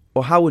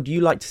 or how would you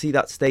like to see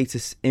that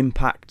status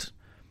impact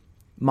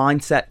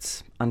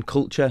mindsets and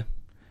culture?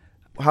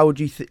 How would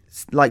you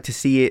like to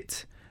see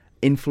it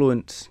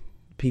influence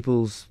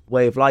people's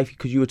way of life?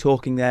 Because you were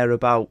talking there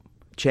about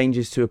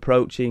changes to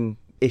approaching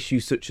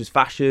issues such as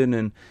fashion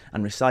and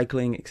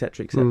recycling,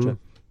 etc., etc. Mm.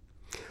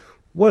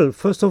 Well,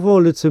 first of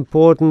all, it's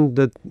important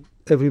that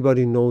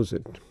everybody knows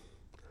it.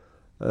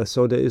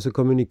 So there is a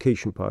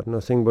communication part. And I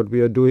think what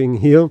we are doing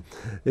here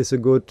is a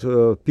good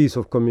piece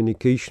of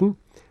communication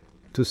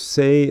to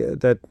say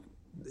that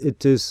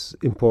it is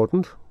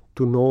important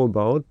to know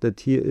about,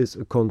 that here is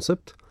a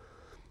concept,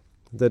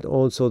 that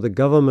also the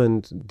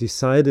government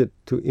decided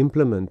to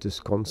implement this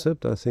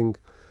concept. I think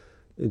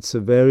it's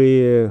a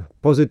very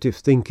positive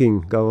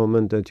thinking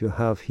government that you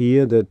have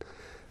here, that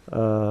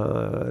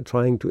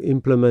trying to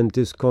implement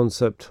this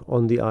concept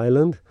on the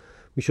island.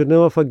 We should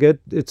never forget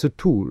it's a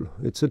tool.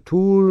 It's a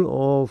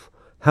tool of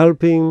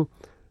helping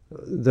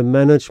the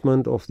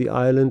management of the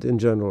island in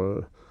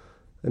general.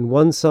 And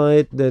one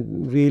side that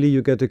really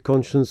you get a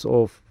conscience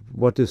of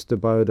what is the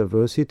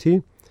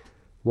biodiversity,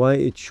 why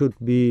it should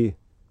be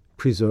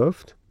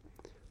preserved,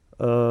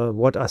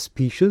 what are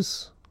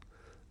species.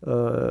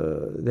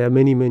 There are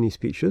many, many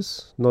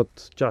species,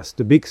 not just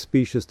the big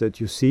species that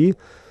you see.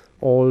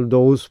 All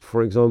those,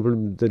 for example,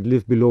 that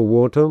live below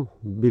water,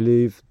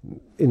 live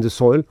in the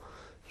soil,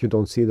 you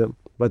don't see them,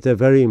 but they're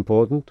very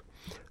important.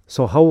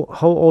 So how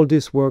all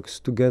this works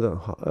together.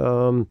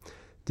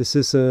 This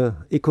is an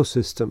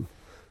ecosystem.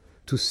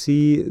 To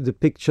see the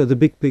picture, the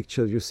big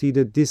picture, you see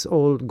that this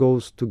all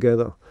goes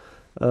together.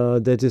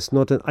 That is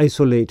not an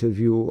isolated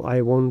view.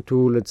 I want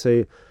to, let's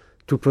say,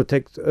 to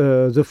protect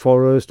the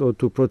forest or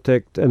to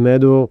protect a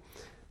meadow.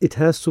 It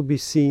has to be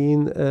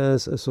seen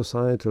as a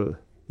societal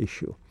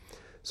issue.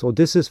 So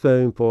this is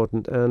very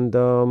important. And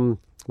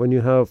when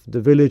you have the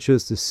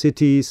villages, the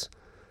cities,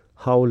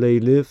 how they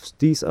live,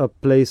 these are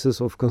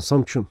places of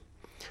consumption.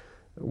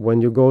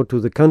 When you go to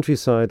the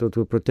countryside or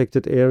to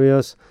protected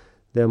areas,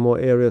 there are more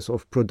areas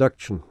of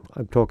production.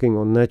 I'm talking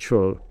on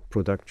natural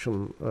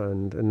production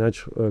and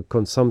natural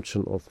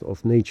consumption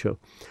of nature.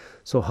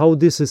 So how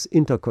this is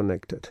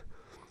interconnected.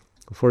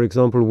 For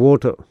example,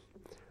 water.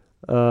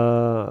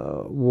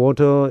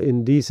 Water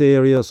in these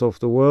areas of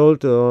the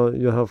world,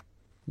 you have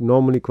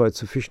normally quite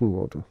sufficient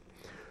water.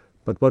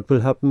 But what will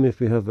happen if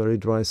we have very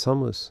dry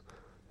summers?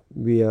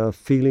 We are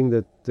feeling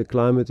that the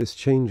climate is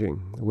changing.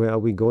 Where are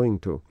we going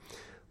to?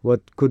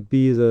 What could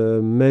be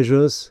the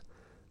measures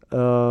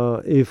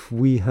if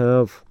we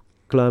have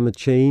climate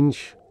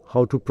change,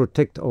 how to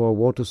protect our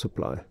water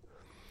supply?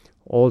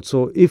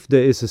 Also, if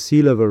there is a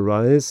sea level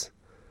rise,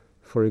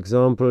 for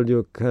example,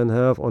 you can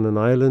have on an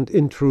island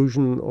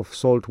intrusion of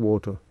salt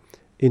water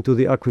into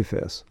the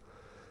aquifers.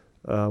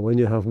 When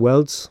you have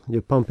wells,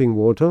 you're pumping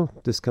water,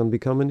 this can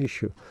become an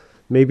issue.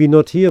 Maybe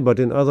not here, but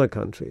in other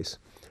countries.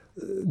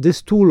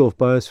 This tool of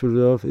biosphere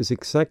reserve is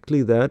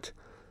exactly that.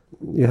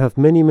 You have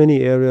many,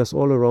 many areas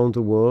all around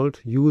the world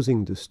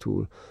using this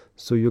tool.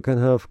 So you can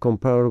have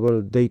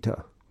comparable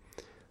data.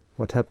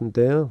 What happened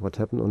there? What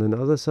happened on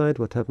another side?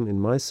 What happened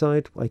in my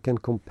side? I can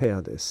compare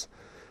this.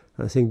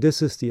 I think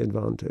this is the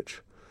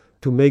advantage.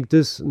 To make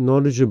this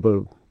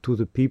knowledgeable to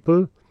the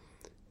people,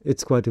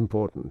 it's quite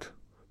important.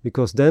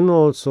 Because then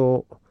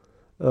also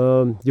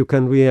you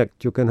can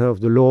react. You can have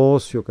the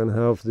laws, you can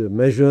have the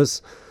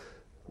measures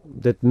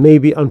that may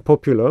be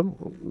unpopular,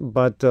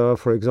 but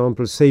for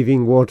example,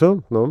 saving water,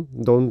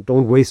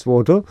 don't waste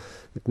water.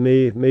 It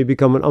may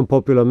become an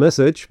unpopular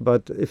message,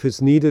 but if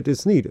it's needed,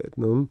 it's needed.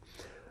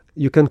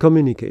 You can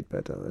communicate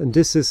better, and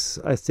this is,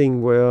 I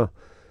think, where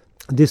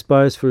this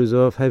biosphere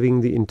reserve,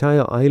 having the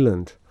entire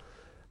island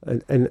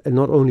and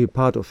not only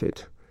part of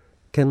it,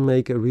 can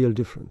make a real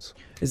difference.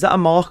 Is that a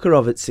marker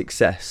of its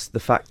success, the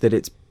fact that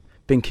it's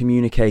been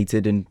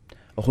communicated and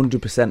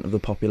 100% of the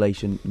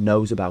population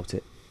knows about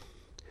it?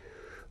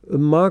 A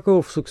marker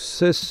of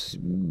success,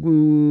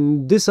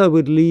 this I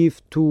would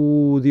leave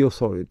to the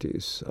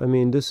authorities. I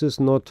mean, this is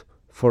not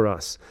for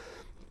us.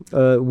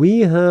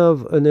 We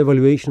have an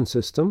evaluation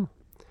system.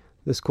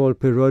 It's called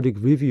periodic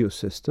review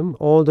system.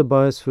 All the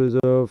biosphere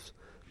reserves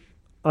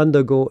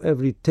undergo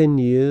every 10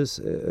 years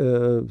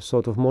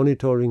sort of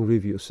monitoring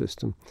review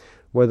system,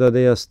 whether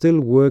they are still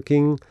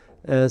working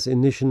as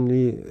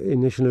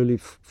initially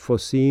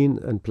foreseen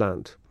and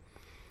planned.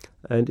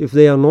 And if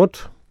they are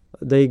not,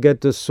 they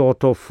get this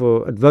sort of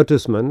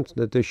advertisement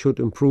that they should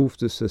improve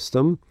the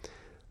system.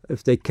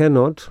 If they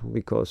cannot,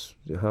 because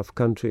you have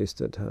countries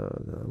that have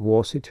a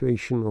war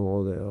situation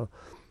or they are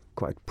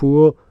quite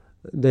poor,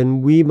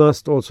 then we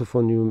must also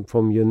from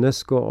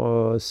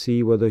UNESCO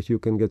see whether you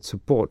can get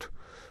support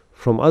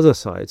from other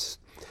sides.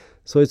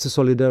 So it's a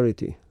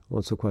solidarity,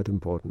 also quite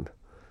important.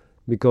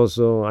 Because,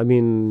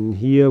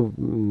 here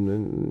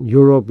in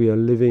Europe we are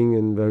living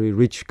in very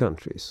rich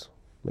countries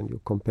when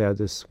you compare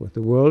this with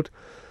the world.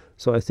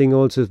 So I think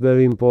also it's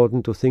very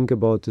important to think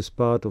about this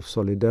part of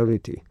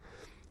solidarity,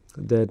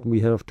 that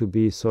we have to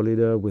be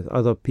solidar with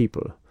other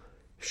people,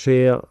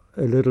 share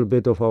a little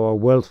bit of our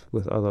wealth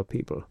with other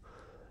people.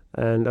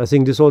 And I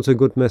think this is also a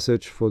good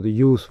message for the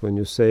youth when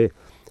you say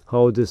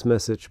how this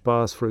message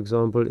pass, for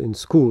example, in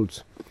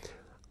schools.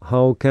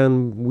 How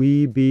can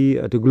we be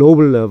at a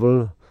global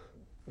level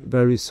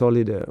very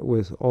solidar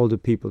with all the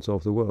peoples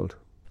of the world?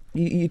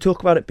 You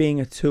talk about it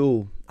being a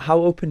tool. How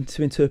open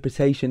to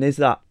interpretation is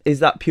that? Is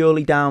that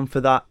purely down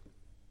for that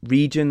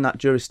region, that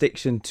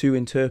jurisdiction to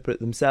interpret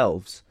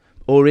themselves?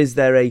 Or is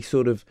there a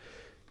sort of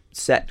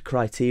set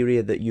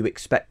criteria that you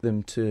expect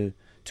them to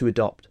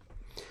adopt?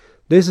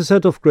 There's a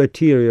set of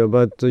criteria,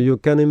 but you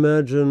can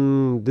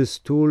imagine this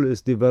tool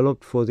is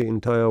developed for the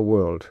entire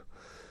world.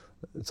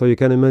 So you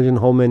can imagine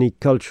how many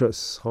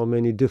cultures, how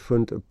many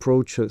different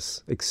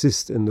approaches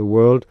exist in the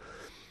world.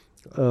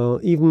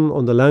 Even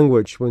on the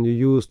language, when you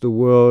use the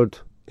word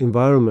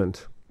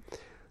environment,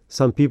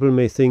 some people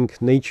may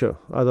think nature,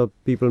 other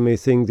people may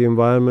think the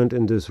environment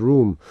in this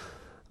room,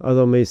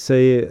 other may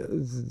say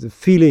the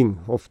feeling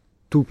of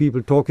two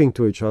people talking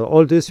to each other.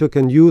 All this you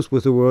can use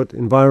with the word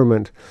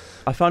environment.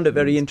 I found it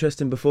very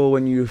interesting before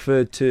when you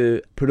referred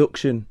to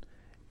production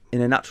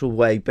in a natural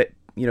way, but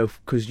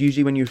because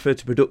usually when you refer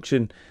to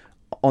production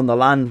on the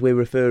land, we're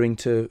referring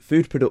to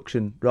food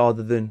production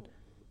rather than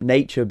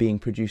nature being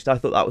produced. I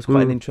thought that was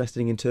quite an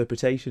interesting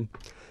interpretation.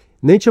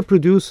 Nature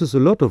produces a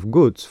lot of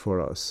goods for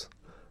us.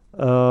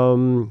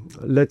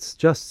 Let's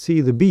just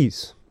see the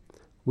bees.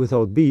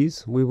 Without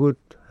bees, we would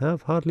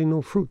have hardly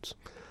no fruits.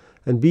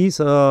 And bees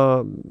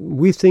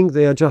we think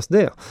they are just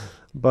there.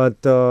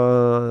 But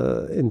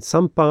in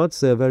some parts,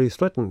 they are very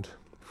threatened.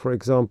 For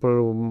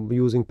example,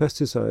 using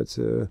pesticides,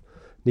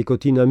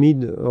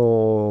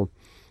 nicotinamide,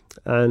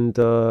 and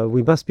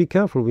we must be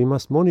careful, we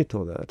must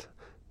monitor that.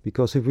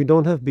 Because if we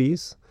don't have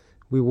bees,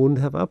 we wouldn't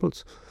have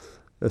apples,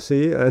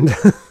 and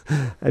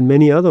and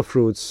many other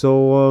fruits.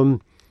 So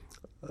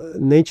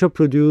nature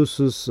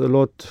produces a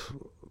lot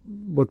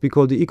what we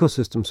call the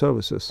ecosystem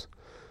services.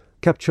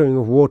 Capturing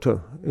of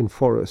water in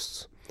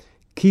forests,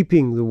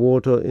 keeping the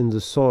water in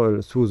the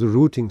soil through the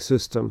rooting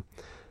system,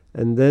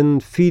 and then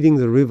feeding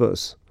the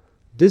rivers.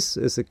 This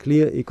is a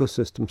clear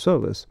ecosystem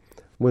service.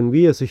 When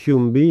we as a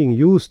human being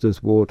use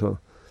this water,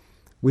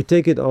 we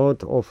take it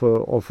out of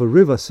a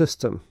river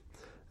system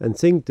and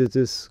think that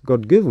is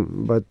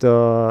God-given, but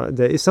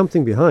there is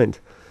something behind.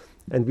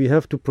 And we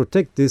have to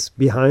protect this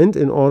behind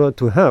in order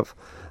to have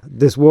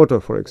this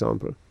water, for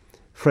example.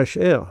 Fresh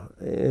air.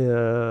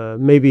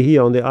 Maybe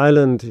here on the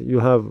island you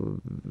have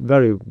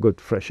very good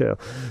fresh air,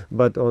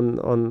 but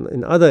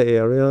in other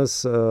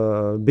areas,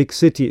 big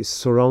cities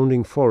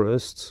surrounding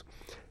forests,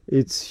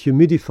 it's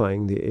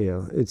humidifying the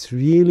air. It's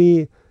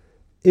really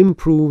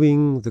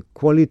improving the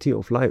quality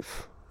of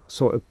life.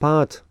 So a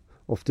part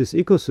of this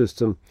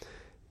ecosystem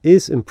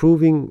is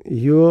improving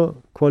your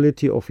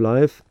quality of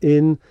life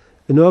in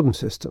an urban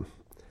system.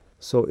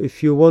 So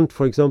if you want,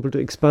 for example, to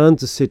expand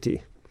the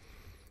city,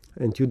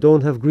 and you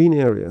don't have green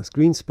areas,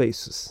 green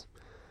spaces,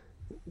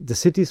 the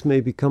cities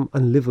may become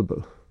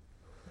unlivable.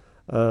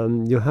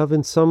 You have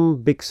in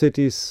some big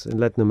cities in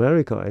Latin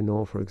America, I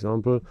know, for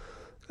example,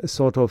 a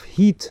sort of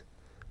heat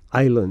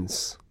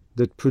islands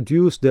that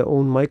produce their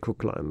own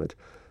microclimate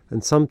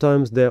and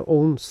sometimes their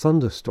own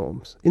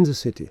thunderstorms in the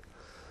city.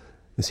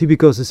 You see,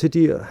 because the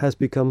city has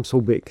become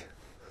so big.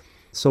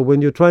 So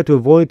when you try to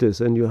avoid this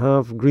and you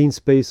have green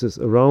spaces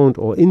around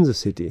or in the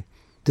city,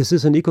 this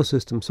is an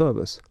ecosystem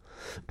service.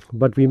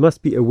 But we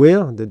must be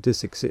aware that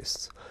this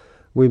exists.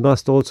 We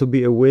must also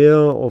be aware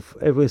of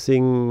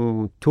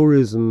everything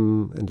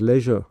tourism and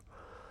leisure.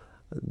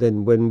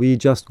 Then when we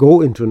just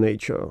go into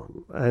nature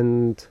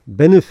and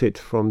benefit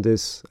from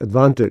this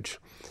advantage,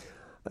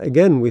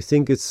 again, we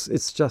think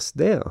it's just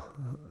there,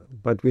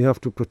 but we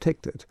have to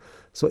protect it.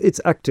 So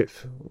it's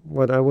active.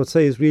 What I would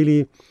say is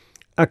really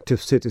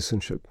active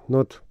citizenship,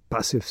 not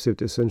passive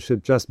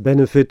citizenship, just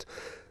benefit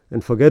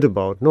and forget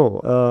about.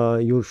 No,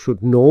 you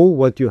should know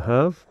what you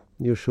have.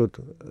 You should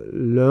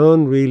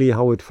learn really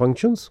how it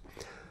functions.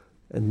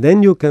 And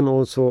then you can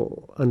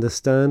also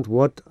understand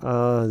what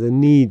are the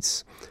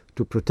needs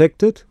to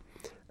protect it.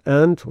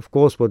 And, of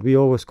course, what we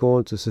always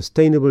call the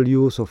sustainable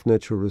use of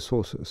natural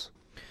resources.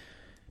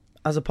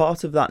 As a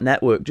part of that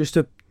network, just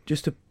to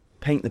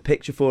paint the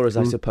picture for us,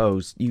 I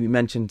suppose, you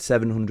mentioned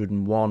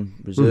 701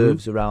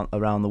 reserves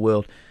around the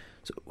world.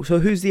 So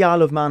who's the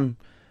Isle of Man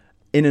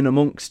in and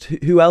amongst,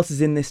 who else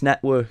is in this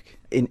network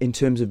in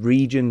terms of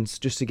regions,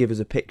 just to give us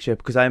a picture?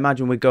 Because I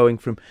imagine we're going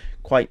from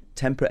quite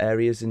temperate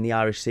areas in the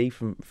Irish Sea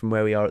from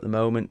where we are at the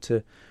moment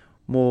to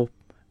more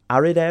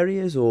arid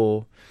areas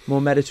or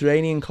more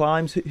Mediterranean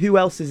climes. Who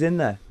else is in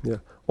there? Yeah,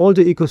 all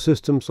the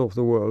ecosystems of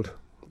the world,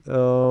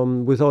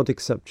 without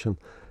exception,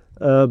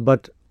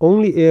 but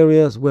only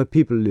areas where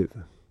people live,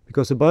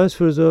 because the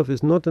biosphere reserve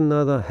is not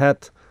another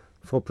hat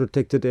for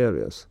protected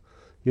areas.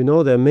 You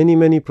know, there are many,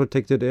 many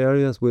protected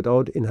areas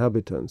without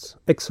inhabitants.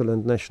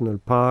 Excellent national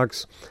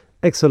parks,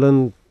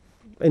 excellent,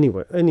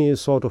 anyway, any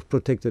sort of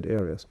protected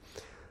areas.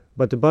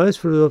 But the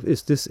biosphere reserve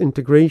is this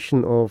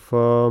integration of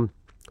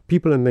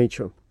people and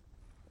nature.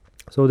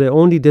 So they're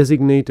only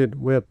designated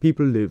where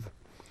people live.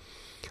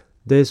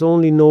 There's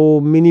only no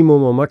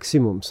minimum or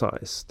maximum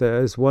size.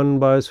 There is one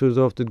biosphere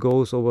reserve that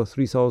goes over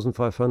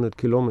 3,500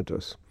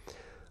 kilometers.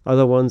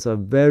 Other ones are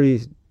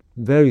very,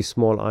 very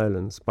small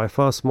islands, by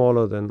far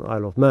smaller than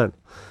Isle of Man.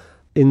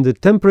 In the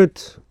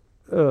temperate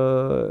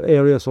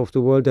areas of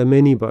the world, there are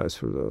many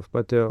biosphere reserves,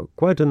 but there are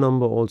quite a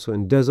number also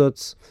in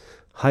deserts,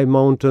 high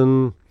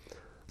mountain,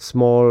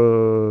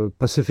 small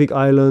Pacific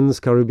islands,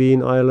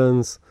 Caribbean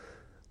islands.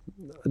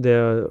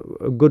 There are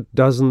a good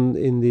dozen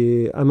in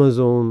the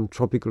Amazon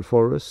tropical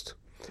forest.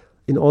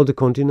 In all the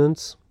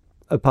continents,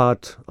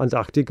 apart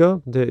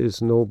Antarctica, there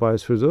is no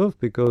biosphere reserve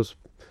because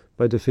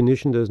by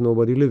definition there's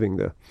nobody living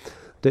there.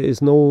 There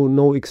is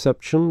no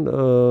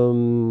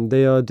exception.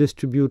 They are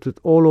distributed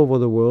all over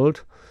the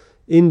world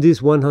in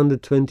these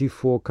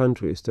 124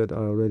 countries that I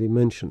already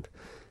mentioned.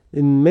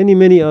 In many,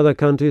 many other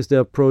countries there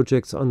are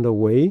projects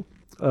underway.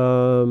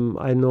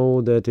 I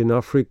know that in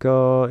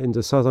Africa, in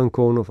the southern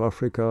cone of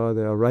Africa,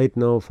 there are right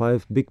now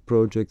 5 big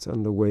projects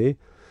underway,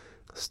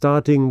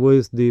 starting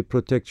with the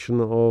protection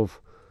of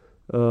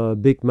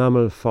big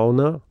mammal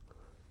fauna,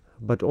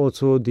 but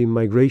also the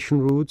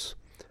migration routes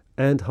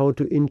and how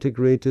to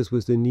integrate this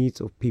with the needs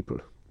of people.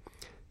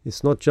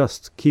 It's not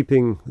just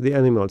keeping the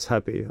animals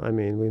happy. I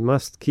mean, we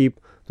must keep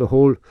the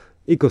whole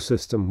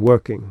ecosystem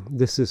working.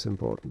 This is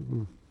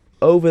important.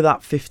 Over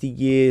that 50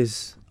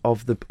 years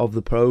of the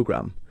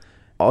program,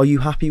 are you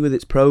happy with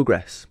its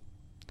progress?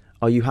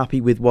 Are you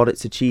happy with what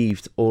it's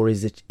achieved or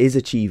is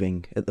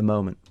achieving at the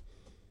moment?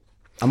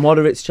 And what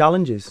are its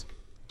challenges?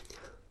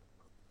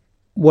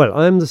 Well,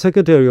 I'm the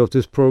secretary of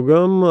this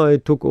program. I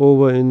took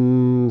over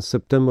in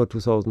September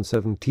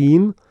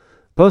 2017.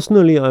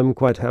 Personally, I'm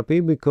quite happy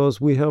because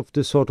we have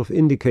this sort of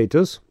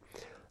indicators.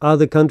 Are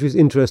the countries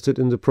interested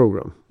in the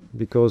program?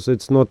 Because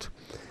it's not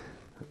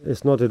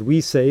that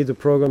we say the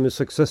program is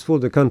successful,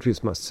 the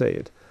countries must say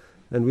it.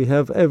 And we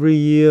have every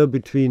year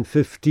between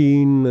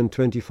 15 and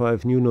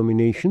 25 new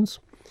nominations.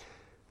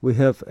 We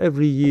have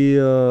every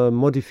year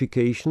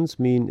modifications,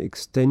 mean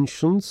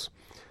extensions,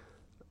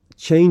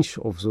 change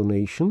of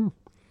zonation.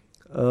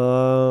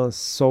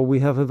 So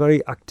we have a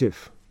very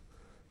active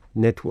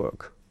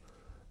network.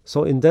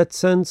 So in that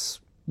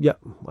sense, yeah,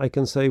 I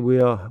can say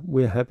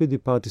we're happy. The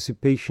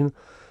participation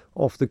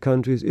of the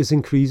countries is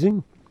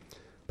increasing.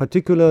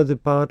 Particularly the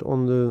part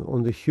on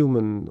the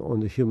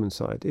human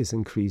side is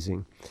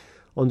increasing.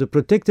 On the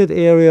protected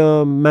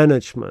area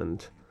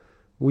management,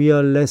 we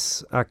are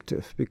less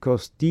active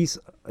because this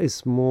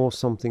is more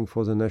something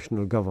for the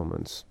national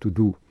governments to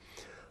do.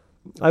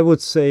 I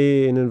would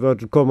say, in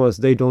inverted commas,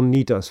 they don't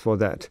need us for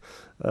that.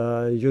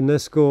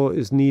 UNESCO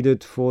is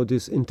needed for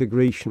this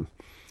integration,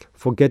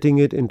 for getting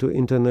it into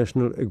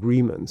international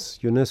agreements.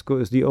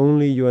 UNESCO is the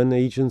only UN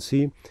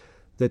agency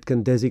that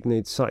can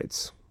designate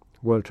sites,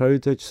 World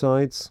Heritage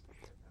Sites,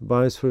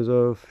 Biosphere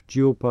Reserve,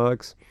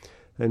 geoparks,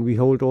 and we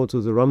hold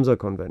also the Ramsar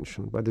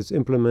Convention, but it's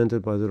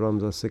implemented by the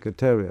Ramsar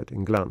Secretariat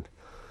in Gland.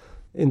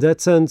 In that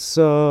sense,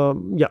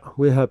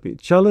 we're happy.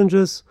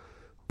 Challenges,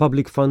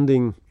 public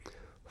funding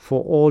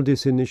for all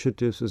these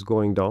initiatives is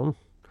going down.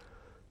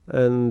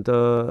 And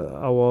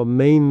our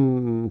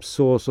main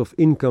source of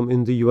income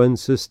in the UN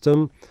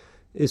system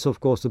is, of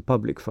course, the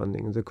public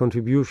funding, the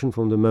contribution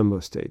from the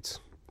member states.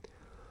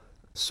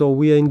 So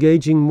we are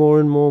engaging more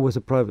and more with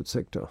the private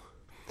sector.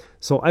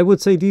 So I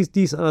would say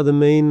these are the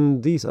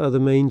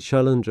main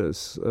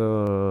challenges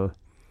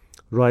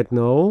right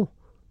now.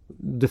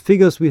 The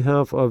figures we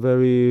have are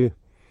very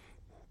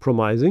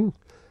promising.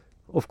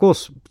 Of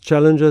course,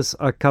 challenges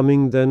are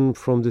coming then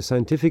from the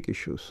scientific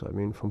issues. I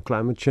mean, from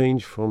climate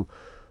change, from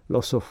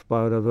loss of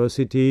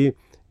biodiversity.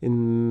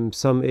 In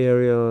some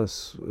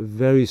areas,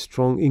 very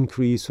strong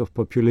increase of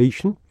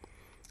population.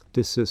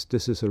 This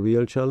is a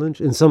real challenge.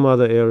 In some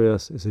other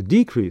areas, it's a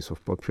decrease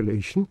of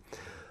population.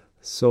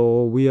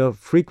 So we are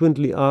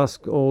frequently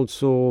asked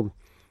also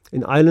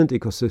in island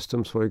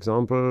ecosystems, for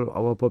example,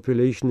 our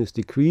population is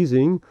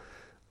decreasing.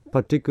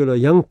 Particular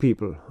young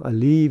people are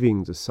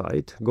leaving the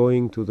site,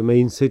 going to the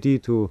main city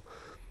to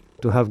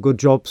have good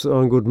jobs,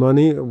 earn good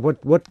money.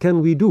 What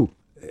can we do?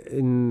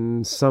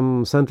 In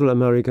some Central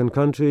American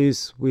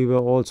countries, we were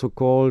also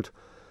called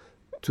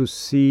to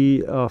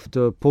see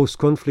after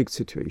post-conflict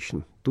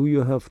situation. Do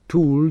you have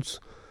tools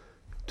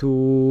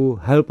to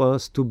help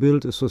us to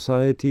build a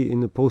society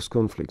in a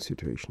post-conflict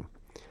situation?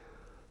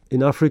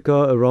 In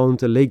Africa, around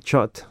the Lake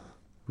Chad,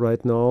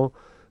 right now.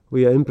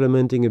 We are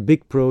implementing a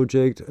big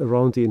project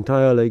around the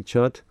entire Lake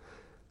Chad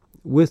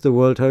with the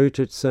World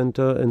Heritage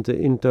Center and the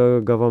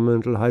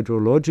Intergovernmental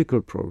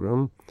Hydrological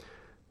Program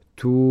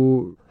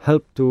to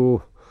help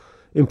to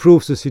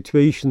improve the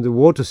situation, the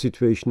water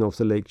situation of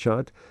the Lake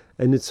Chad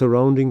and its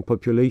surrounding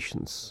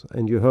populations.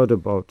 And you heard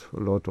about a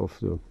lot of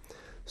the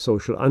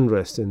social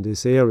unrest in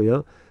this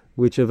area,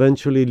 which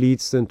eventually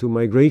leads then to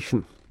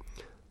migration,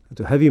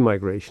 to heavy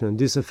migration. And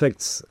this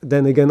affects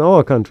then again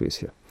our countries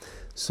here.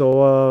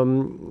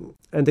 So,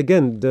 and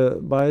again, the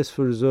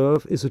Biosphere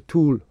Reserve is a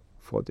tool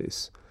for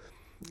this.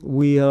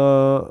 We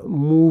are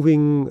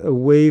moving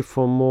away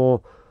from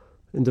more,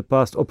 in the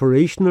past,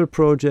 operational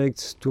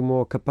projects to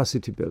more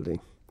capacity building,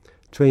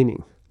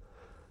 training.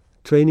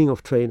 Training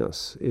of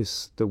trainers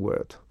is the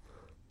word.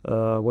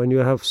 When you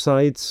have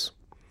sites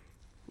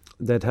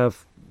that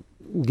have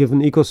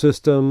given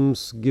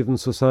ecosystems, given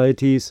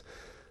societies,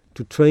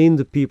 to train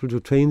the people,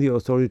 to train the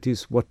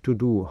authorities what to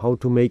do, how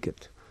to make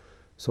it.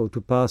 So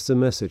to pass the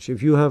message.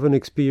 If you have an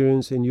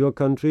experience in your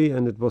country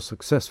and it was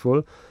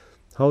successful,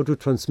 how to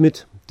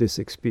transmit this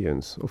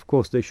experience. Of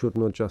course, they should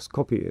not just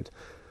copy it,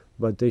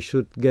 but they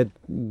should get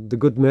the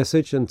good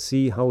message and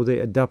see how they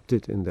adapt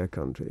it in their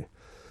country.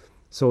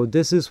 So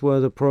this is where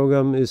the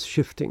program is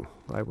shifting,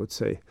 I would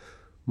say.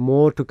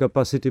 More to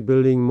capacity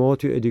building, more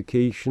to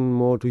education,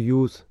 more to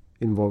youth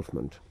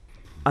involvement.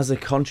 As a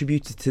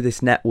contributor to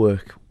this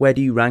network, where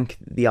do you rank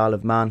the Isle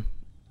of Man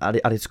at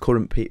its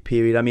current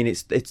period? I mean,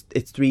 it's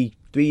 3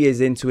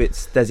 years into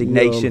its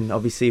designation. Yeah.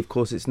 Obviously, of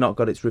course, it's not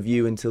got its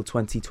review until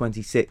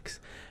 2026.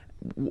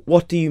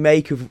 What do you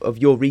make of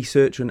your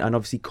research and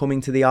obviously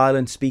coming to the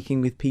island,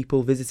 speaking with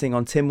people, visiting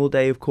on Tynwald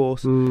Day, of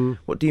course?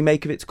 What do you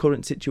make of its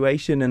current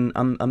situation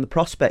and the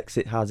prospects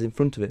it has in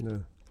front of it?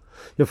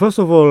 Yeah, first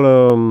of all,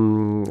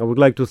 I would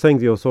like to thank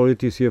the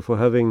authorities here for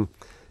having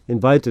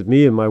invited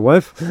me and my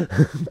wife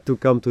to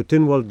come to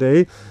Tynwald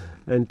Day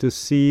and to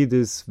see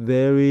this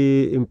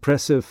very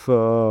impressive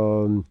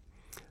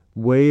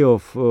way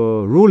of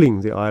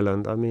ruling the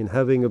island. I mean,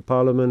 having a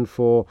parliament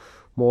for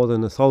more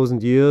than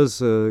 1,000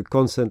 years,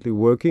 constantly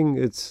working.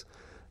 This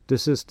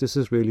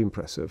is really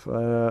impressive,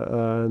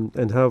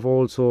 and have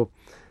also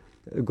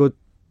a good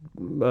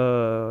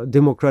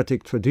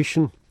democratic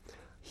tradition.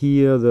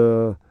 Here,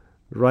 the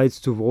rights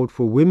to vote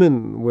for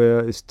women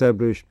were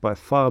established by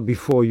far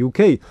before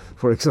UK,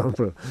 for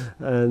example,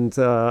 and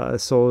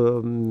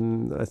so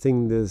I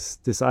think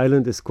this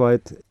island is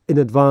quite in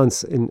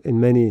advance in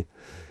many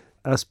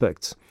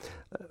aspects.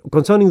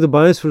 Concerning the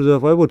Biosphere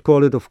Reserve, I would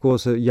call it, of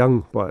course, a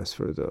young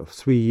Biosphere Reserve.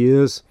 3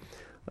 years.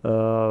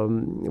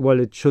 Well,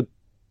 it should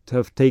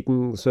have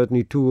taken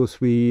certainly 2 or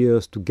 3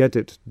 years to get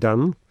it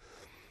done.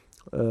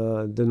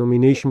 The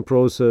nomination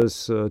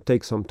process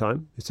takes some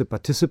time. It's a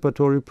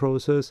participatory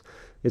process.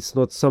 It's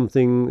not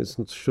something,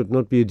 it should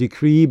not be a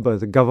decree by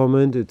the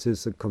government. It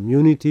is a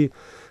community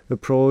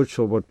approach,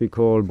 or what we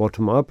call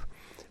bottom-up.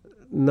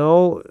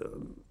 Now,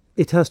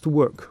 it has to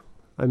work.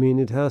 I mean,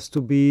 it has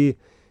to be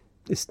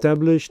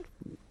established.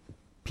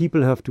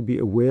 People have to be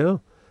aware,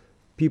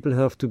 people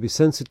have to be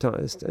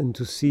sensitized and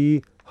to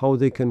see how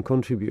they can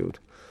contribute.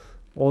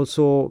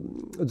 Also,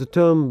 the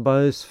term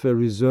Biosphere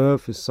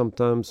Reserve is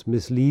sometimes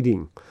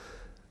misleading,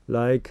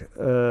 like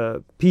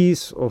a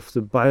piece of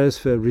the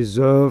biosphere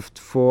reserved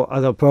for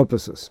other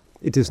purposes.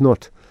 It is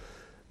not.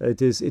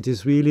 It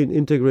is really an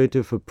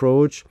integrative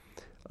approach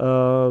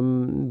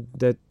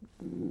that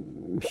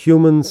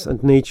humans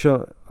and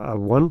nature are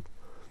one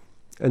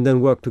and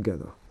then work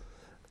together.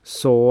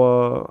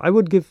 So I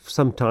would give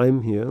some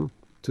time here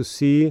to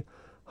see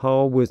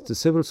how, with the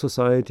civil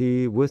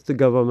society, with the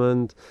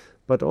government,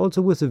 but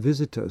also with the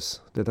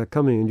visitors that are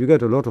coming, and you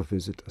get a lot of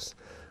visitors,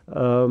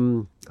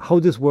 how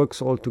this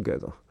works all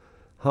together,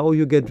 how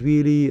you get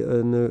really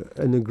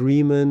an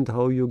agreement,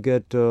 how you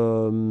get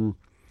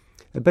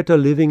a better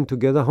living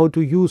together, how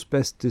to use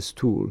best this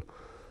tool.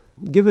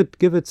 Give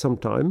it some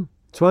time.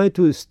 Try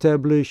to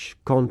establish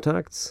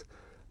contacts.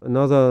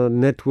 Another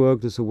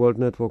network is a World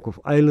Network of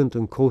Island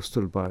and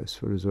Coastal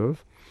Biosphere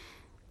Reserve,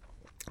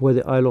 where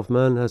the Isle of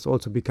Man has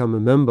also become a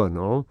member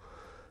now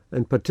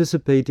and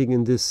participating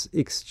in these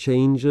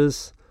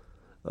exchanges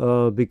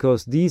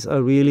because these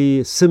are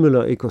really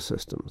similar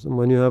ecosystems. And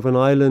when you have an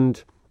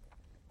island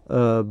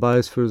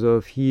biosphere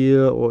reserve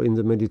here or in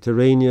the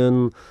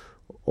Mediterranean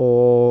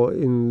or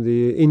in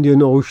the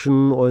Indian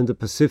Ocean or in the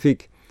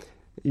Pacific,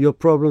 your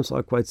problems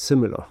are quite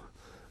similar.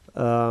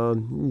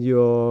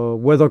 Your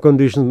weather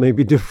conditions may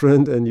be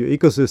different and your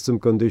ecosystem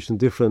condition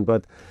different,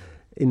 but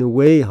in a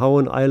way how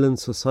an island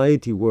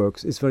society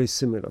works is very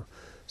similar.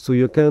 So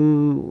you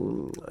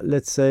can,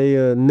 let's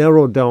say,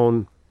 narrow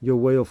down your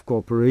way of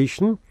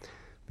cooperation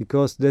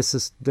because there's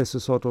a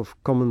sort of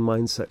common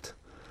mindset.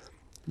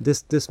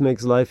 This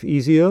makes life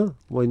easier.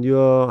 When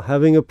you're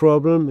having a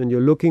problem and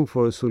you're looking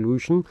for a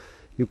solution,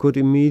 you could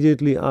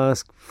immediately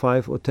ask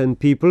 5 or 10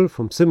 people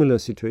from similar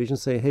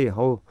situations, say, hey,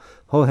 how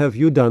have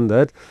you done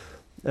that?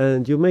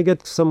 And you may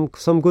get some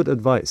good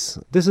advice.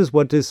 This is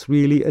what is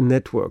really a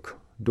network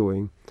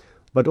doing.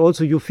 But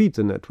also you feed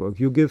the network.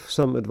 You give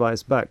some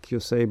advice back. You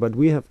say, but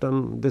we have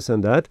done this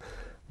and that,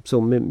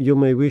 so you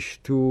may wish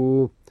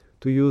to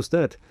use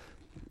that.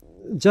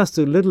 Just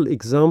a little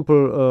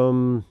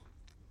example,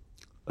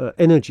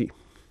 energy.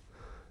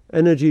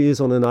 Energy is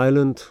on an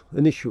island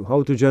an issue.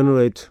 How to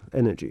generate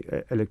energy,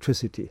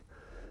 electricity.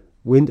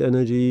 Wind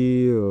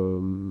energy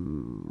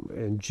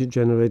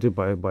generated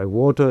by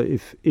water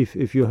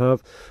if you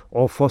have,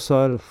 or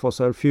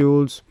fossil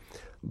fuels.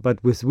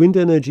 But with wind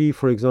energy,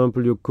 for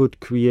example, you could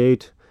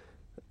create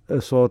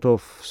a sort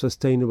of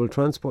sustainable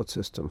transport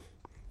system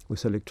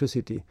with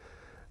electricity.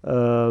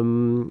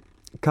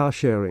 Car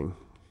sharing.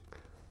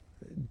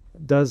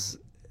 Does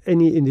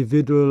any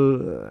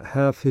individual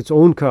have his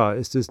own car?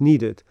 Is this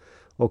needed?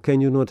 Or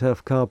can you not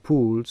have car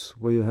pools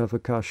where you have a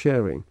car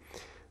sharing?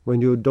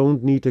 When you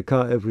don't need a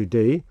car every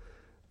day,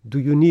 do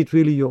you need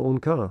really your own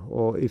car?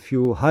 Or if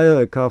you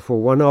hire a car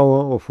for 1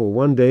 hour or for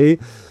 1 day,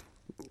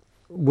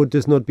 would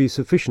this not be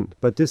sufficient?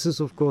 But this is,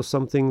 of course,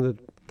 something that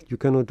you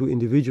cannot do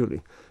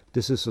individually.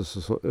 This is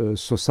a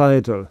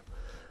societal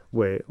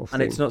way of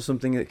and thing. It's not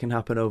something that can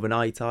happen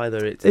overnight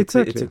either. It's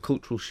a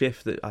cultural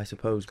shift that I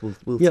suppose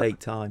will take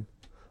time.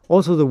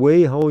 Also, the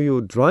way how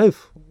you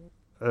drive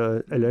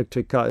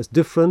electric car is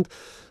different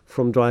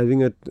from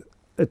driving an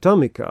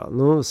atomic car.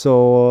 No,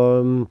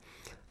 so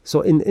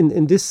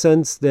in this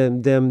sense, there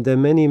are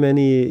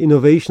many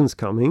innovations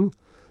coming.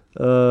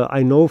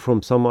 I know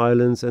from some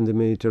islands in the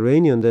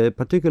Mediterranean they're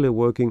particularly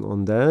working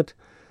on that,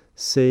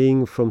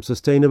 saying from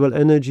sustainable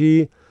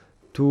energy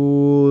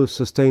to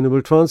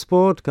sustainable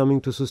transport,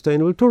 coming to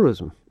sustainable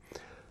tourism,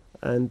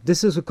 and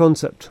this is a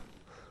concept,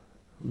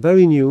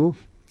 very new.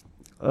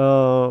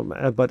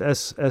 But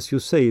as you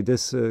say,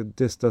 this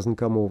doesn't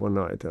come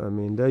overnight. I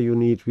mean, there you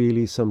need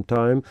really some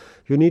time.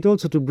 You need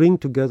also to bring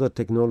together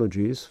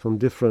technologies from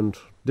different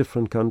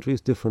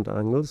countries, different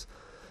angles.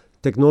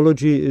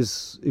 Technology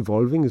is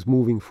evolving, is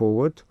moving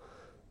forward.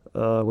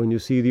 When you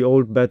see the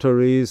old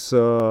batteries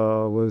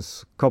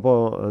with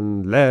copper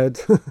and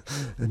lead,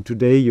 and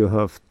today you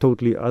have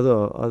totally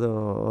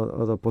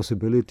other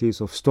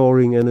possibilities of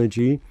storing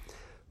energy,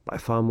 by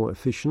far more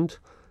efficient.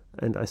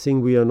 And I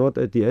think we are not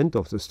at the end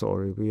of the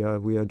story. We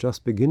are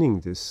just beginning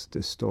this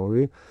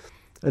story.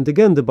 And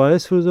again, the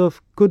biosphere reserve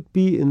could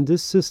be in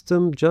this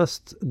system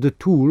just the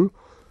tool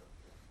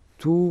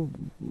to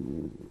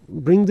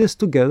bring this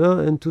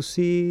together and to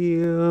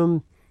see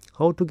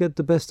how to get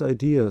the best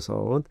ideas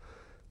out,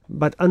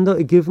 but under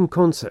a given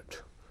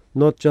concept,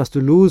 not just a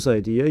loose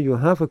idea. You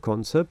have a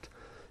concept,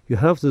 you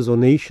have the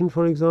zonation,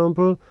 for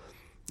example,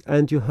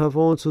 and you have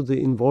also the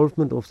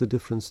involvement of the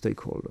different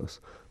stakeholders.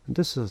 And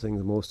this is, I think,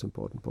 the most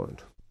important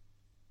point.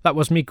 That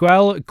was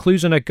Miguel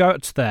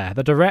Klusener-Goetz there,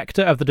 the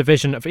Director of the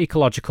Division of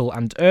Ecological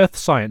and Earth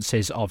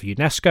Sciences of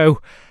UNESCO,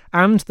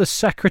 and the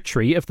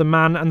Secretary of the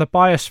Man and the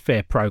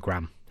Biosphere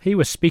Programme. He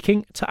was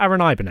speaking to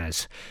Aaron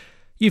Ibanez.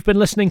 You've been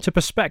listening to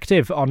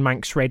Perspective on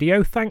Manx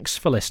Radio. Thanks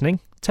for listening.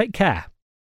 Take care.